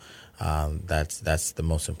palatable? That's the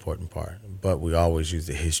most important part. But we always use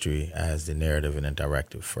the history as the narrative and the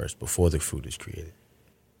directive first before the food is created.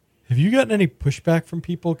 Have you gotten any pushback from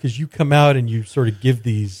people? Because you come out and you sort of give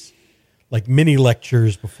these like mini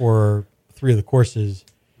lectures before 3 of the courses.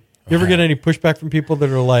 You ever get any pushback from people that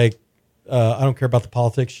are like, I don't care about the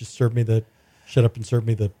politics, just shut up and serve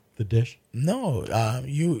me the dish? No,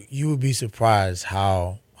 you would be surprised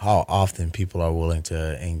how often people are willing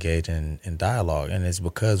to engage in dialogue, and it's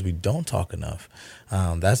because we don't talk enough.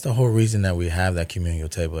 That's the whole reason that we have that communal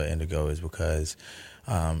table at Indigo, is because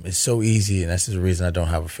it's so easy, and that's the reason I don't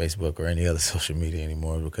have a Facebook or any other social media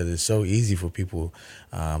anymore, because it's so easy for people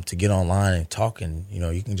to get online and talk, and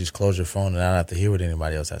you can just close your phone and not have to hear what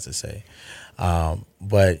anybody else has to say.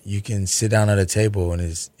 But you can sit down at a table, and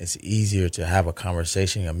it's easier to have a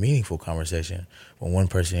conversation, a meaningful conversation, when one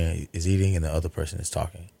person is eating and the other person is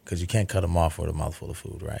talking, because you can't cut them off with a mouthful of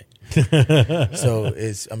food, right? So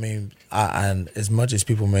and as much as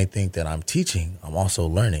people may think that I'm teaching, I'm also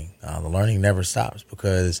learning. The learning never stops,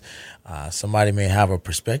 because somebody may have a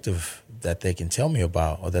perspective that they can tell me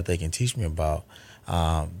about or that they can teach me about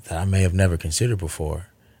that I may have never considered before.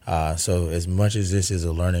 So as much as this is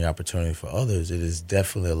a learning opportunity for others, it is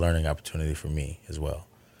definitely a learning opportunity for me as well.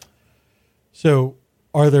 So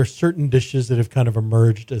are there certain dishes that have kind of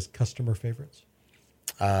emerged as customer favorites?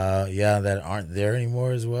 That aren't there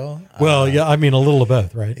anymore as well. Well, I mean, a little of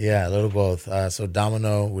both, right? Yeah, a little of both. So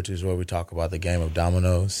domino, which is where we talk about the game of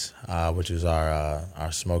dominoes, which is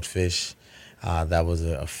our smoked fish. That was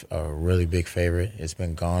a really big favorite. It's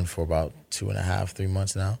been gone for about 2.5, 3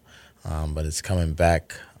 months now. But it's coming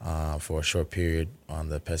back for a short period on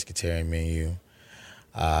the pescatarian menu.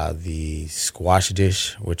 The squash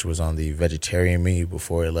dish, which was on the vegetarian menu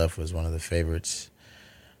before it left, was one of the favorites.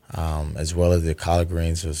 As well as the collard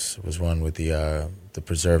greens was one with the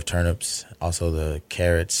preserved turnips. Also the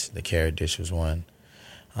carrots, the carrot dish was one.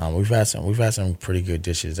 We've had some pretty good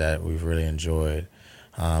dishes that we've really enjoyed.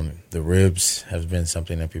 The ribs have been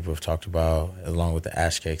something that people have talked about, along with the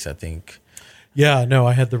ash cakes, I think. Yeah, no,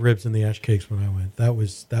 I had the ribs and the ash cakes when I went. That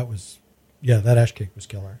was that ash cake was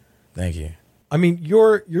killer. Thank you. I mean,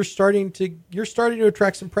 you're starting to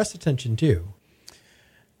attract some press attention too.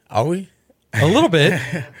 Are we? A little bit.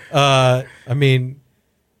 I mean,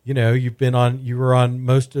 you were on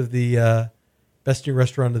most of the Best New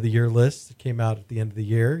Restaurant of the Year lists that came out at the end of the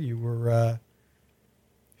year. You were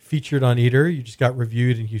featured on Eater. You just got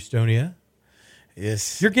reviewed in Houstonia.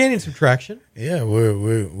 Yes. You're gaining some traction. Yeah,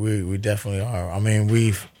 we definitely are. I mean,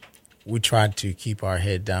 we tried to keep our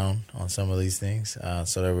head down on some of these things,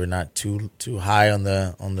 so that we're not too high on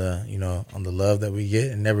the love that we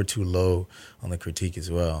get, and never too low on the critique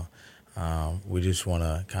as well. We just want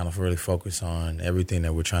to kind of really focus on everything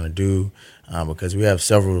that we're trying to do, because we have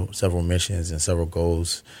several missions and several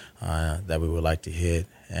goals that we would like to hit,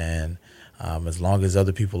 and as long as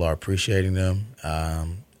other people are appreciating them,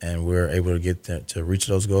 and we're able to get to reach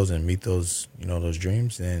those goals and meet those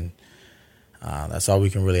dreams, then that's all we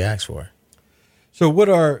can really ask for. So what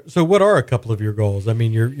are a couple of your goals? I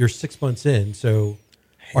mean, you're 6 months in, so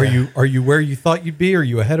are you where you thought you'd be? Are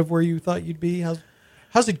you ahead of where you thought you'd be?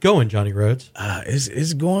 How's it going, Jonny Rhodes?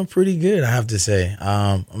 It's going pretty good, I have to say.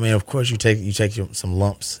 I mean, of course, you take some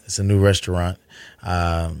lumps. It's a new restaurant.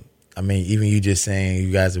 I mean, even you just saying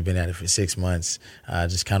you guys have been at it for 6 months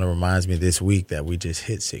just kind of reminds me this week that we just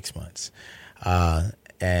hit 6 months,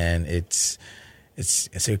 and it's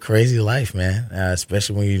a crazy life, man.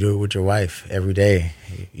 Especially when you do it with your wife every day.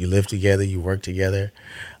 You live together, you work together,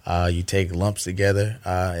 you take lumps together,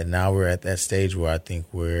 and now we're at that stage where I think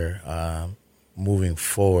we're moving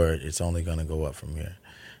forward. It's only going to go up from here.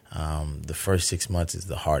 The first 6 months is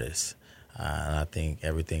the hardest. And I think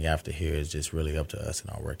everything after here is just really up to us and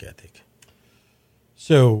our work ethic.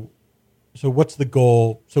 So what's the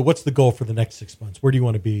goal? So what's the goal for the next 6 months? Where do you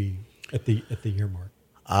want to be at the year mark?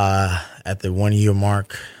 At the 1 year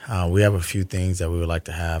mark, we have a few things that we would like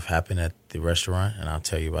to have happen at the restaurant, and I'll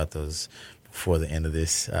tell you about those before the end of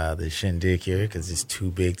this shindig here, because it's too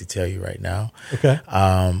big to tell you right now. Okay.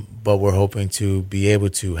 But we're hoping to be able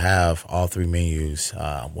to have all three menus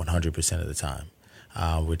 100% of the time,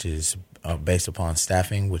 which is based upon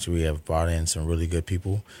staffing, which we have brought in some really good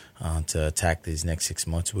people to attack these next 6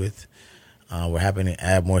 months with. We're happy to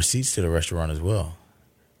add more seats to the restaurant as well.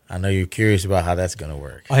 I know you're curious about how that's going to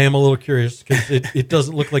work. I am a little curious because it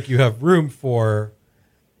doesn't look like you have room for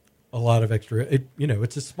a lot of extra.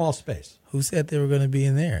 It's a small space. Who said they were going to be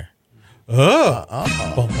in there? Oh.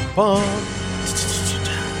 Bum, bum, bum.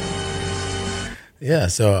 Yeah,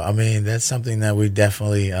 so I mean that's something that we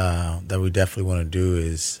definitely want to do.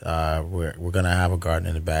 Is we're going to have a garden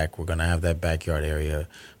in the back. We're going to have that backyard area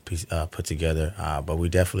put together, but we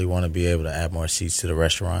definitely want to be able to add more seats to the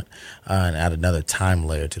restaurant and add another time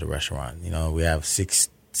layer to the restaurant. We have 6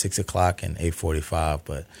 o'clock and 8:45,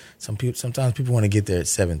 but sometimes people want to get there at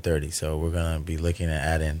 7:30. So we're going to be looking at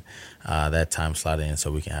adding that time slot in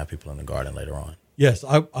so we can have people in the garden later on. Yes,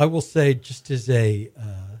 I will say just as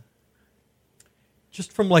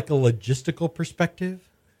just from like a logistical perspective,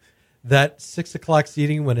 that 6 o'clock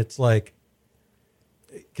seating when it's like,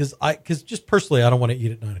 because just personally, I don't want to eat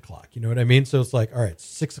at 9 o'clock. You know what I mean? So it's like, all right,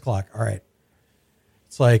 6 o'clock. All right.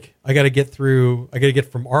 It's like, I got to get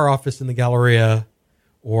from our office in the Galleria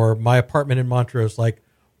or my apartment in Montrose, like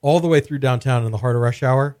all the way through downtown in the heart of rush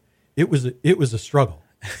hour. It was a struggle,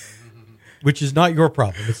 which is not your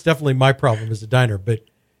problem. It's definitely my problem as a diner. But,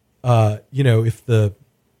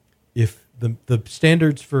 if the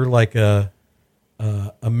standards for like a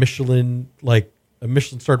Michelin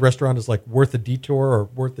starred restaurant is like worth a detour or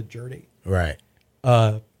worth a journey, right?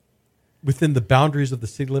 Within the boundaries of the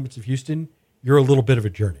city limits of Houston, you're a little bit of a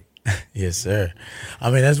journey. Yes, sir. I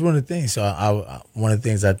mean, that's one of the things. So one of the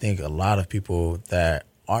things I think a lot of people that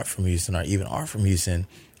aren't from Houston or even are from Houston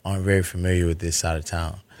aren't very familiar with this side of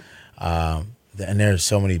town. And there's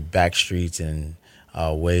so many back streets and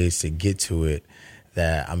ways to get to it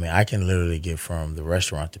that, I mean, I can literally get from the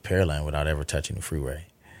restaurant to Pearland without ever touching the freeway.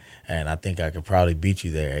 And I think I could probably beat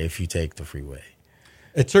you there if you take the freeway.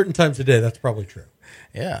 At certain times of day, that's probably true.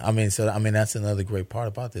 Yeah, I mean, that's another great part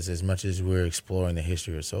about this. As much as we're exploring the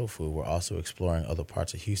history of soul food, we're also exploring other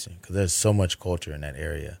parts of Houston because there's so much culture in that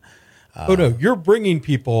area. No, you're bringing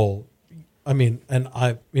people. I mean, and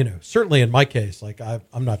certainly in my case, like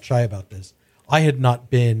I'm not shy about this. I had not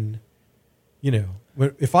been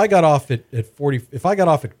if I got off at 40, if I got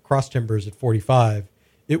off at Cross Timbers at 45,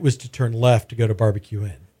 it was to turn left to go to Barbecue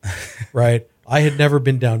Inn, right? I had never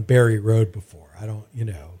been down Berry Road before. I don't,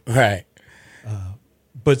 Right.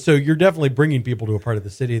 But so you're definitely bringing people to a part of the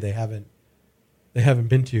city they haven't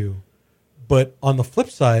been to. But on the flip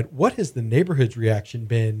side, what has the neighborhood's reaction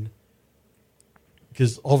been?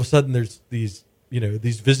 Because all of a sudden there's these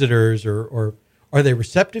visitors, or are they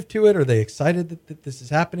receptive to it? Are they excited that this is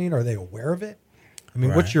happening? Are they aware of it? I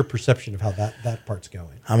mean, What's your perception of how that part's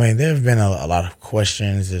going? I mean, there have been a lot of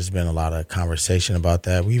questions. There's been a lot of conversation about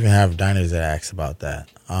that. We even have diners that ask about that.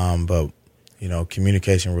 But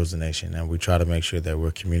communication rules the nation, and we try to make sure that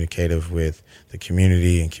we're communicative with the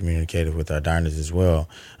community and communicative with our diners as well,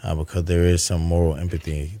 because there is some moral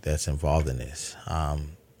empathy that's involved in this.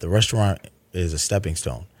 The restaurant is a stepping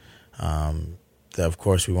stone. Of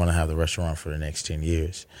course, we want to have the restaurant for the next 10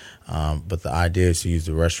 years. But the idea is to use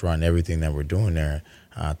the restaurant and everything that we're doing there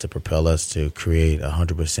to propel us to create a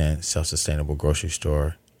 100% self-sustainable grocery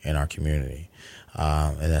store in our community.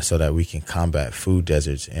 And that's so that we can combat food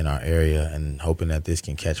deserts in our area, and hoping that this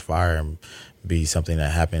can catch fire and be something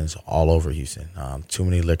that happens all over Houston. Too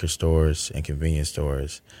many liquor stores and convenience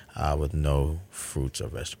stores with no fruits or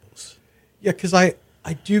vegetables. Yeah, because I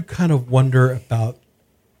do kind of wonder about,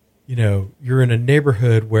 you're in a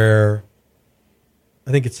neighborhood where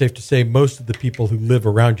I think it's safe to say most of the people who live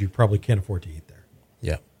around you probably can't afford to eat there.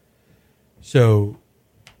 Yeah. So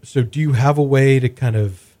do you have a way to kind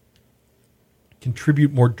of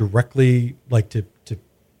contribute more directly, like to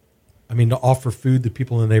offer food that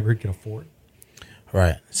people in the neighborhood can afford?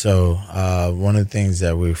 Right. So one of the things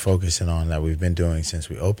that we're focusing on, that we've been doing since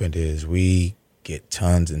we opened, is we get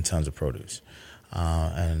tons and tons of produce.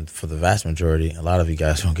 And for the vast majority, a lot of you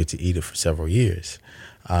guys don't get to eat it for several years.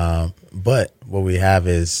 But what we have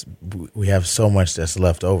is we have so much that's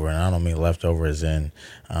left over. And I don't mean leftover as in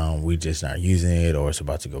we just not using it or it's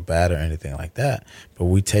about to go bad or anything like that. But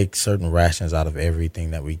we take certain rations out of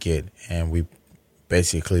everything that we get, and we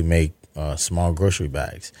basically make small grocery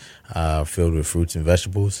bags filled with fruits and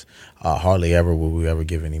vegetables. Hardly ever will we ever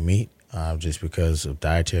give any meat. Just because of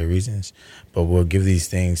dietary reasons, but we'll give these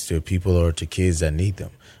things to people or to kids that need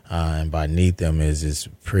them. And by need them it's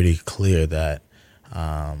pretty clear that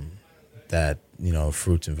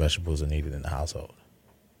fruits and vegetables are needed in the household.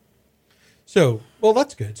 So, well,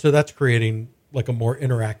 that's good. So that's creating like a more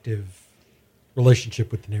interactive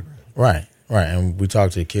relationship with the neighborhood. Right. And we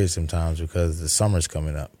talk to the kids sometimes because the summer's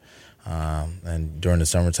coming up, and during the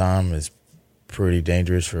summertime it's pretty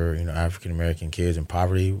dangerous for African American kids in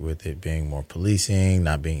poverty, with it being more policing,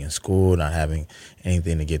 not being in school, not having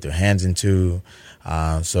anything to get their hands into.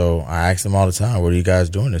 So I ask them all the time, "What are you guys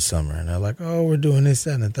doing this summer?" And they're like, "Oh, we're doing this,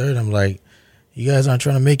 that, and the third." I'm like, "You guys aren't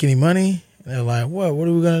trying to make any money?" And they're like, "What? What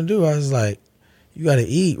are we gonna do?" I was like, "You got to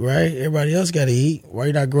eat, right? Everybody else got to eat. Why are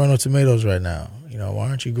you not growing no tomatoes right now? Why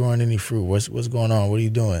aren't you growing any fruit? What's going on? What are you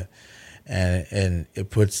doing?" And it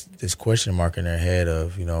puts this question mark in their head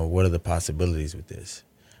of, what are the possibilities with this?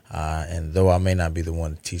 And though I may not be the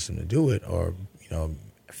one to teach them to do it or,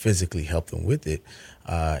 physically help them with it,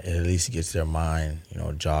 it at least gets their mind,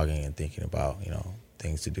 jogging and thinking about,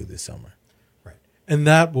 things to do this summer. Right. And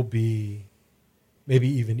that will be maybe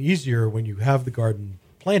even easier when you have the garden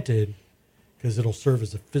planted, because it'll serve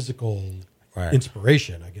as a physical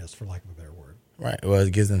inspiration, I guess, for lack of a better word. Right. Well,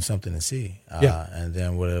 it gives them something to see. Yeah. And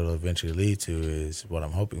then what it'll eventually lead to is, what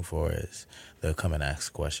I'm hoping for is, they'll come and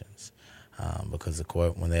ask questions. Because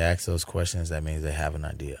when they ask those questions, that means they have an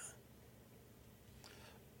idea.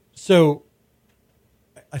 So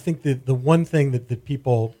I think the one thing that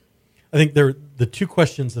people, I think the two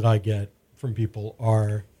questions that I get from people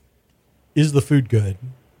are, is the food good?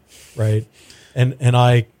 Right. And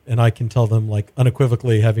I can tell them, like,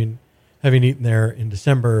 unequivocally, having eaten there in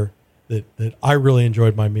December, that I really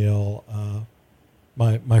enjoyed my meal.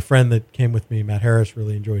 My friend that came with me, Matt Harris,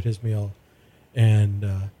 really enjoyed his meal. And,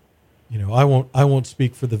 I won't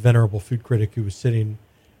speak for the venerable food critic who was sitting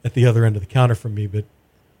at the other end of the counter from me, but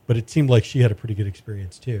it seemed like she had a pretty good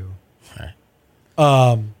experience too. Right.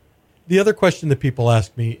 The other question that people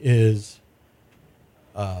ask me is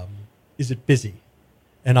it busy?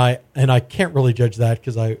 And I can't really judge that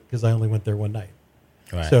because I only went there one night.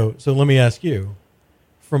 Right. So let me ask you,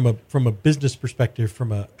 from a business perspective,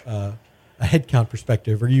 from a headcount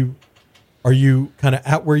perspective, are you kind of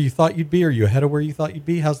at where you thought you'd be? Are you ahead of where you thought you'd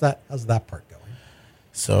be? How's that part going?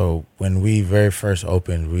 So when we very first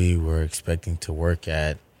opened, we were expecting to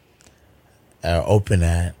open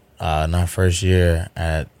at in our first year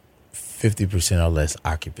at 50% or less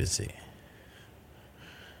occupancy.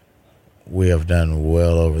 We have done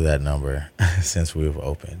well over that number since we've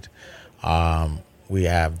opened. We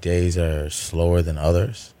have days that are slower than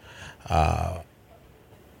others, but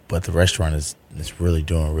the restaurant is really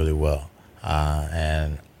doing really well,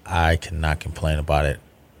 and I cannot complain about it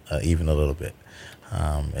even a little bit.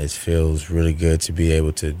 It feels really good to be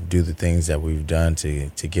able to do the things that we've done to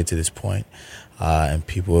get to this point, and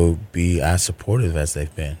people be as supportive as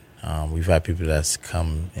they've been. We've had people that's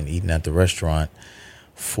come and eaten at the restaurant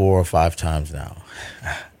 4 or 5 times now,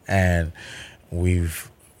 and we've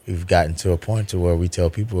gotten to a point to where we tell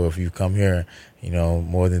people, if you come here,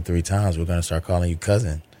 more than 3 times, we're going to start calling you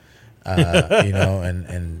cousin.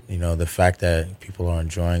 And the fact that people are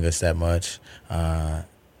enjoying us that much,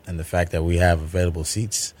 and the fact that we have available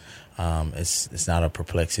seats, it's not a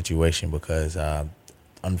perplexed situation, because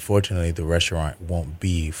unfortunately the restaurant won't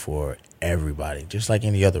be for everybody, just like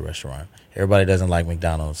any other restaurant. Everybody doesn't like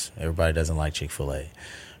McDonald's. Everybody doesn't like Chick-fil-A,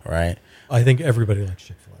 right? I think everybody likes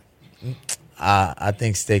Chick-fil-A. I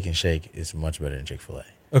think Steak and Shake is much better than Chick-fil-A.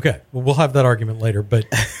 Okay, well, we'll have that argument later, but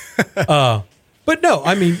but no,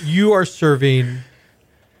 I mean, you are serving,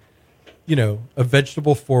 a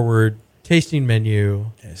vegetable-forward tasting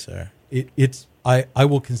menu. Yes, sir. I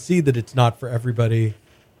will concede that it's not for everybody,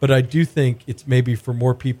 but I do think it's maybe for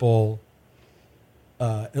more people,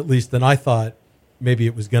 at least than I thought maybe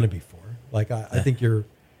it was going to be for. Like, I think you're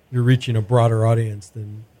reaching a broader audience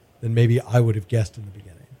than maybe I would have guessed in the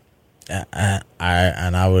beginning.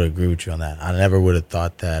 I would agree with you on that. I never would have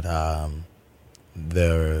thought that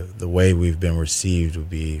the way we've been received would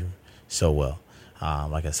be so well.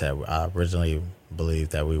 Like I said, I originally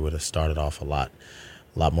believed that we would have started off a lot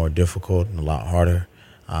more difficult and a lot harder,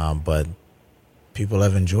 but people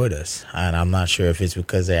have enjoyed us, and I'm not sure if it's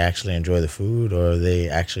because they actually enjoy the food or they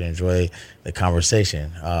actually enjoy the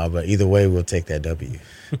conversation. But either way, we'll take that W.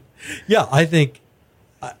 Yeah, I think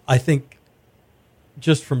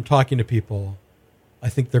just from talking to people, I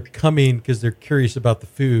think they're coming because they're curious about the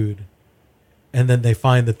food, and then they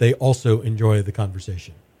find that they also enjoy the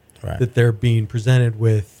conversation. Right. That they're being presented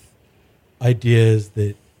with ideas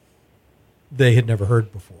that they had never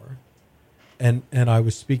heard before. And I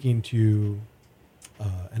was speaking to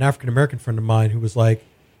an African-American friend of mine who was like,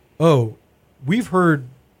 oh, we've heard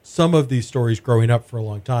some of these stories growing up for a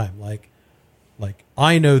long time. Like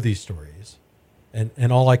I know these stories,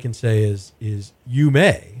 and all I can say is you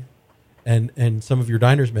may, and some of your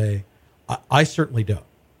diners may. I certainly don't.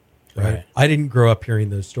 Right? I didn't grow up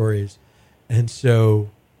hearing those stories. And so,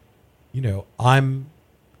 I'm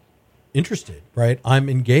interested, right? I'm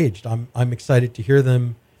engaged. I'm excited to hear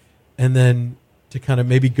them, and then to kind of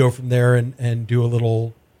maybe go from there and do a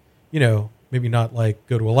little, maybe not like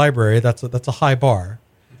go to a library. That's a high bar,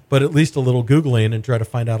 but at least a little Googling and try to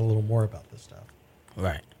find out a little more about this stuff.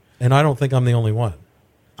 Right. And I don't think I'm the only one.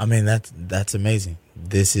 I mean, that's amazing.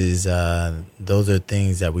 This is those are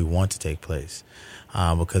things that we want to take place,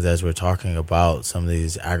 because as we're talking about some of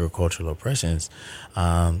these agricultural oppressions,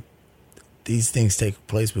 these things take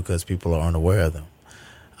place because people are unaware of them.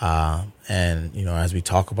 And as we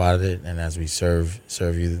talk about it, and as we serve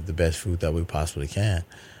you the best food that we possibly can,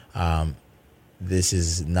 this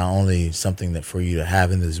is not only something that for you to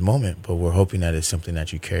have in this moment, but we're hoping that it's something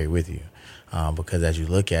that you carry with you. Because as you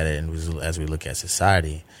look at it, and as we look at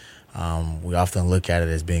society, we often look at it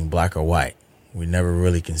as being black or white. We never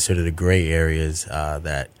really consider the gray areas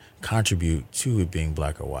that contribute to it being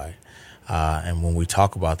black or white. And when we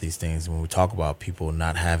talk about these things, when we talk about people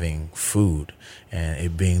not having food and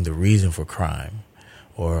it being the reason for crime,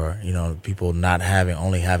 or people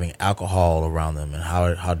only having alcohol around them, and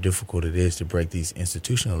how difficult it is to break these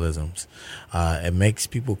institutionalisms, it makes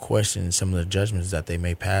people question some of the judgments that they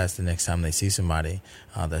may pass the next time they see somebody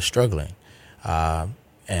that's struggling.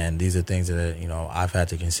 And these are things that I've had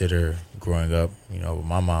to consider growing up. With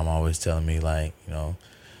my mom always telling me, like,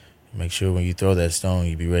 make sure when you throw that stone,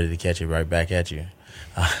 you be ready to catch it right back at you.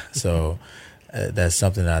 So that's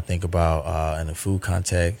something that I think about in the food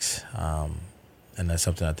context. And that's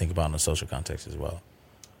something I think about in the social context as well.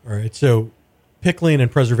 All right. So pickling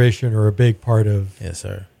and preservation are a big part of yes,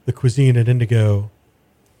 sir. The cuisine at Indigo.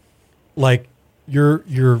 Like you're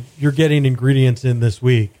getting ingredients in this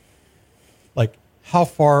week. Like how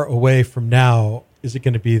far away from now is it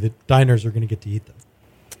going to be that diners are going to get to eat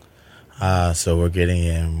them? So we're getting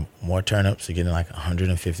in more turnips. We're getting like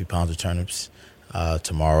 150 pounds of turnips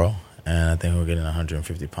tomorrow. And I think we're getting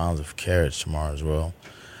 150 pounds of carrots tomorrow as well.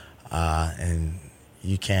 And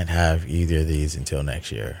you can't have either of these until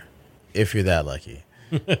next year, if you're that lucky.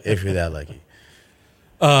 If you're that lucky.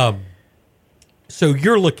 So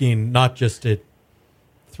you're looking not just at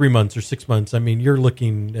 3 months or 6 months. I mean, you're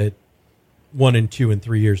looking at 1 and 2 and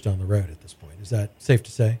 3 years down the road at this point. Is that safe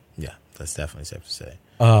to say? Yeah, that's definitely safe to say.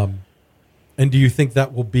 And do you think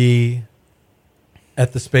that will be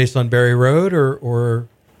at the space on Berry Road or?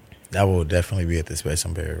 That will definitely be at the space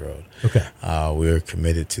on Berry Road. Okay. We're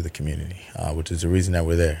committed to the community, which is the reason that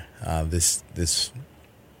we're there. This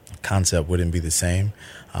concept wouldn't be the same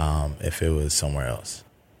if it was somewhere else.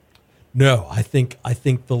 No, I think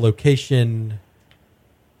the location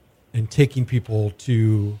and taking people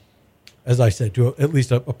to, as I said, to at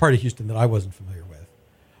least a part of Houston that I wasn't familiar with.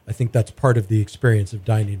 I think that's part of the experience of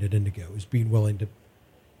dining at Indigo, is being willing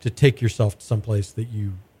to take yourself to some place that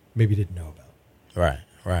you maybe didn't know about.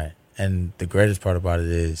 Right. And the greatest part about it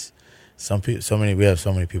is we have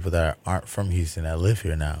so many people that aren't from Houston that live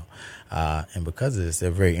here now. And because of this,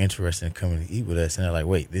 they're very interested in coming to eat with us. And they're like,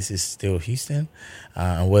 wait, this is still Houston?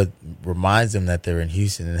 And what reminds them that they're in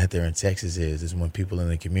Houston and that they're in Texas is when people in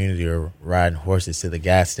the community are riding horses to the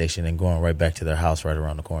gas station and going right back to their house right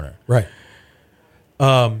around the corner. Right.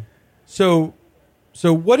 So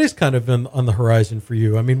what is kind of on the horizon for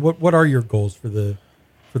you? I mean, what are your goals for the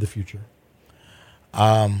future?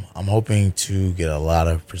 I'm hoping to get a lot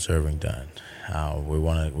of preserving done. We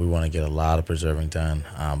want to get a lot of preserving done,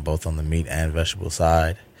 both on the meat and vegetable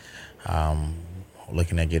side.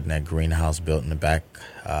 Looking at getting that greenhouse built in the back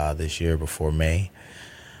this year before May.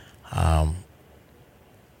 I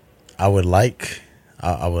would like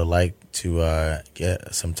to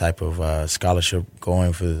get some type of scholarship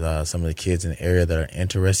going for some of the kids in the area that are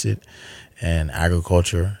interested in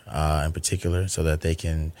agriculture in particular, so that they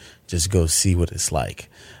can just go see what it's like.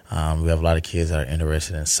 We have a lot of kids that are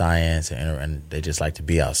interested in science and they just like to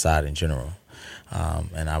be outside in general.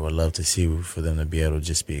 And I would love to see for them to be able to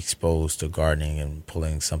just be exposed to gardening and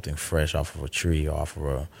pulling something fresh off of a tree or off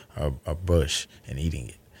of a bush and eating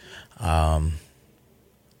it.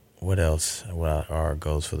 What else? What are our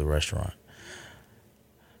goals for the restaurant?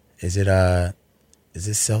 Is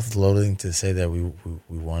it self-loathing to say that we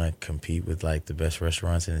want to compete with like the best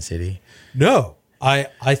restaurants in the city? No, I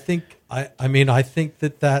think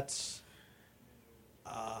that's.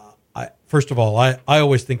 First of all, I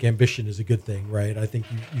always think ambition is a good thing, right? I think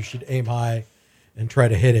you should aim high and try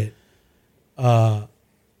to hit it.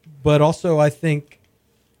 But also, I think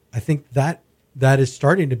that is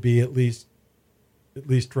starting to be at least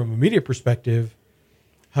from a media perspective,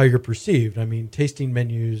 how you're perceived. I mean, tasting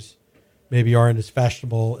menus maybe aren't as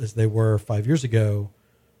fashionable as they were 5 years ago,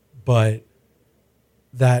 but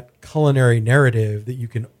that culinary narrative that you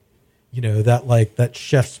can, that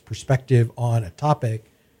chef's perspective on a topic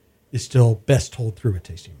is still best told through a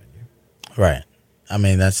tasting menu. Right. I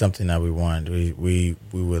mean, that's something that we want. We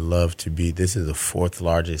would love to be. This is the fourth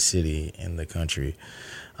largest city in the country,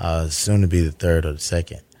 soon to be the third or the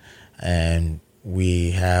second, and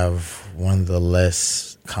we have one of the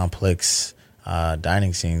less complex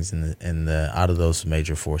dining scenes in the out of those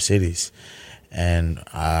major four cities, and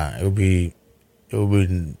it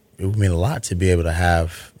would mean a lot to be able to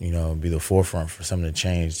have be the forefront for some of the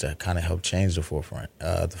change that kind of help change the forefront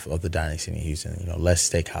of the dining scene in Houston. Less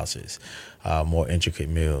steakhouses, more intricate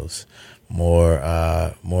meals,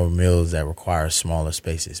 more meals that require smaller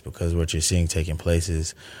spaces, because what you're seeing taking place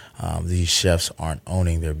is these chefs aren't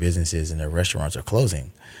owning their businesses and their restaurants are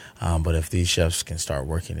closing. But if these chefs can start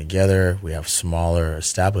working together, we have smaller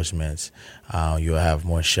establishments. You'll have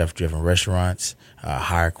more chef-driven restaurants,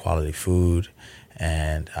 higher quality food,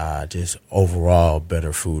 and just overall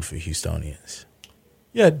better food for Houstonians.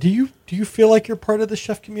 Yeah. Do you feel like you're part of the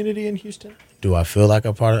chef community in Houston? Do I feel like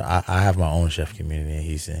I'm part of it? I have my own chef community in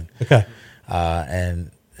Houston. Okay.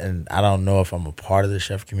 And I don't know if I'm a part of the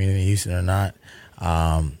chef community in Houston or not,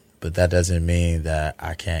 but that doesn't mean that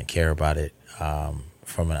I can't care about it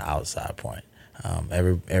from an outside point.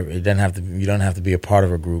 It doesn't have to. You don't have to be a part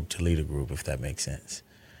of a group to lead a group, if that makes sense.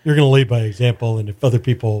 You're going to lead by example, and if other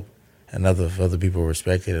people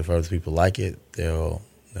respect it, if other people like it, they'll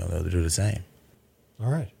do the same.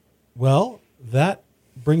 All right. Well, that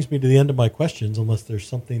brings me to the end of my questions, unless there's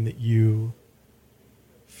something that you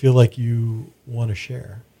feel like you want to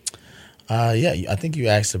share. Yeah, I think you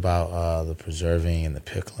asked about the preserving and the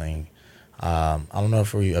pickling. I don't know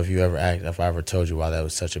if I ever told you why that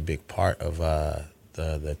was such a big part of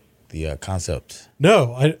the concept.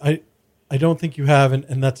 No, I don't think you have,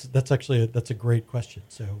 and that's actually a great question.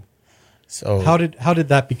 So how did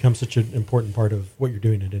that become such an important part of what you're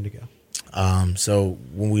doing at Indigo? So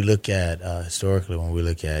when we look at historically,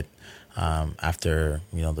 after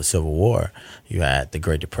the Civil War, you had the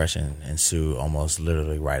Great Depression ensue almost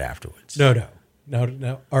literally right afterwards. No.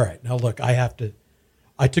 All right. Now look,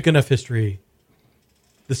 I took enough history.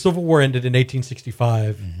 The Civil War ended in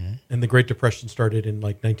 1865, and the Great Depression started in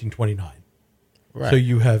 1929. Right. So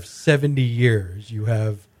you have 70 years. You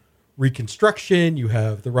have Reconstruction. You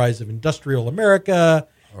have the rise of industrial America.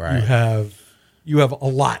 Right. You have a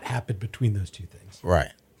lot happened between those two things.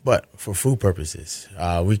 Right. But for food purposes,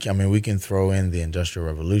 we can throw in the Industrial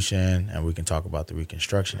Revolution, and we can talk about the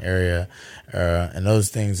Reconstruction era, and those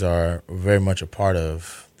things are very much a part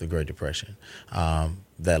of the Great Depression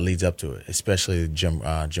that leads up to it, especially Jim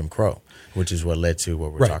Crow, which is what led to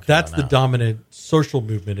what we're talking about now. That's the dominant social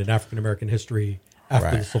movement in African American history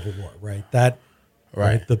after the Civil War, right?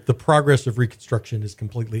 The progress of Reconstruction is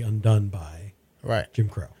completely undone by Jim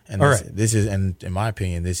Crow. And this is, and in my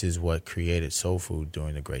opinion, this is what created soul food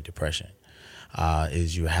during the Great Depression.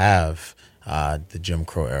 Is you have the Jim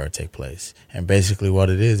Crow era take place, and basically what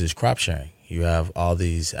it is crop sharing. You have all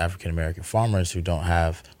these African American farmers who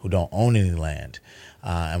don't own any land,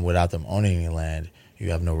 and without them owning any land,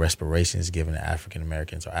 you have no reparations given to African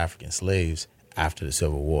Americans or African slaves after the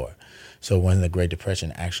Civil War. So when the Great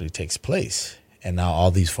Depression actually takes place, and now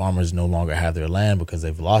all these farmers no longer have their land because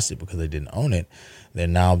they've lost it because they didn't own it, they're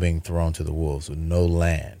now being thrown to the wolves with no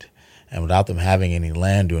land. And without them having any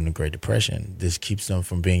land during the Great Depression, this keeps them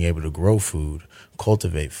from being able to grow food,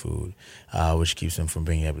 cultivate food, which keeps them from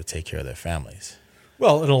being able to take care of their families.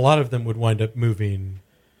 Well, and a lot of them would wind up moving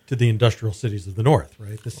to the industrial cities of the North,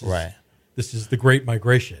 right? This is the Great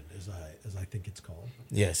Migration, as I think it's called.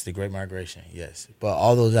 Yes, the Great Migration. Yes, but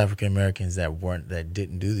all those African Americans that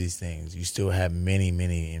didn't do these things, you still have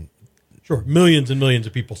many. Sure, millions and millions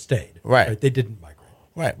of people stayed. Right? They didn't migrate.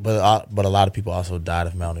 Right, but a lot of people also died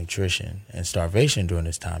of malnutrition and starvation during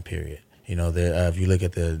this time period. You know, if you look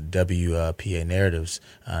at the WPA narratives,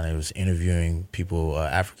 it was interviewing people,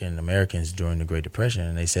 African Americans during the Great Depression,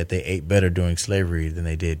 and they said they ate better during slavery than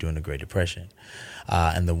they did during the Great Depression.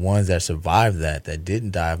 And the ones that survived that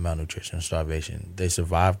didn't die of malnutrition or starvation, they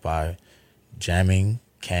survived by jamming,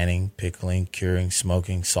 canning, pickling, curing,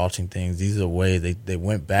 smoking, salting things. These are ways they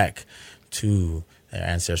went back to their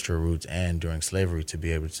ancestral roots and during slavery to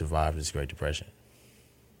be able to survive this Great Depression.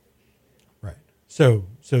 Right. So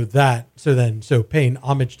paying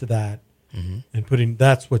homage to that and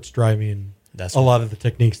that's what's driving a lot of the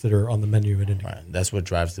techniques that are on the menu at Indigo. Right. That's what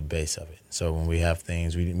drives the base of it. So when we have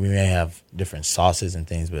things, we may have different sauces and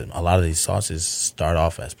things, but a lot of these sauces start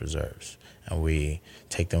off as preserves, and we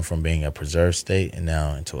take them from being a preserved state and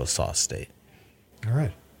now into a sauce state. All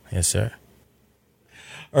right. Yes, sir.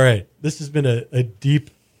 All right. This has been a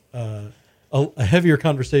deep, a heavier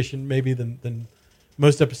conversation maybe than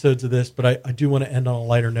most episodes of this, but I do want to end on a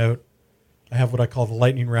lighter note. I have what I call the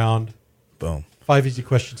lightning round. Boom. 5 easy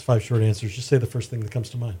questions, 5 short answers. Just say the first thing that comes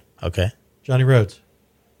to mind. Okay. Jonny Rhodes,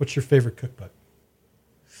 what's your favorite cookbook?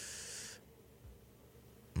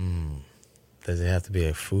 Does it have to be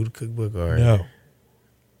a food cookbook or? No.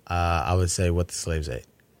 I would say What the Slaves Ate.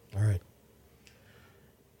 All right.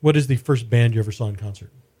 What is the first band you ever saw in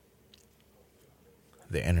concert?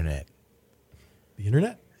 The Internet. The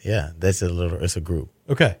Internet? Yeah, it's a group.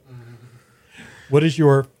 Okay. What is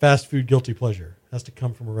your fast food guilty pleasure? It has to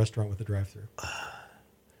come from a restaurant with a drive-thru.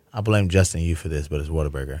 I blame Justin Yu for this, but it's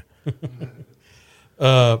Whataburger.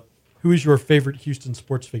 Who is your favorite Houston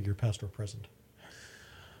sports figure, past or present?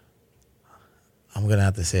 I'm going to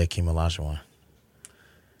have to say Akeem Olajuwon.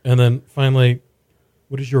 And then finally,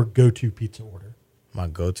 what is your go-to pizza order? My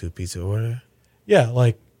go-to pizza order? Yeah,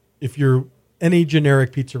 like if you're any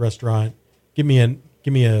generic pizza restaurant, give me an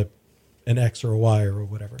X or a Y or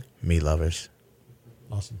whatever. Meat lovers.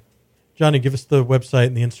 Awesome. Jonny, give us the website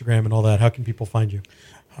and the Instagram and all that. How can people find you?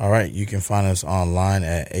 All right. You can find us online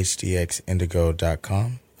at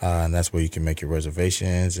hdxindigo.com. And that's where you can make your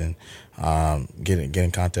reservations and get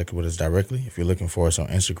in contact with us directly. If you're looking for us on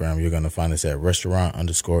Instagram, you're going to find us at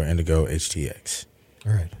restaurant_indigo_htx.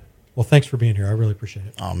 All right. Well, thanks for being here. I really appreciate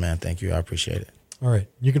it. Oh, man. Thank you. I appreciate it. All right.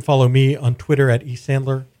 You can follow me on Twitter at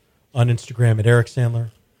eSandler, on Instagram at Eric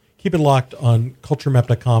Sandler. Keep it locked on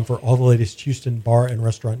culturemap.com for all the latest Houston bar and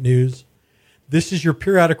restaurant news. This is your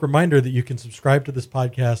periodic reminder that you can subscribe to this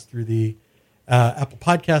podcast through the Apple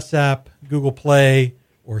Podcasts app, Google Play,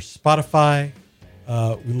 or Spotify.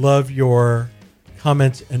 We love your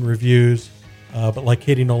comments and reviews. But like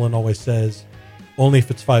Katie Nolan always says, only if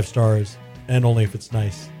it's 5 stars and only if it's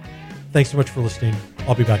nice. Thanks so much for listening.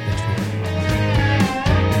 I'll be back next week.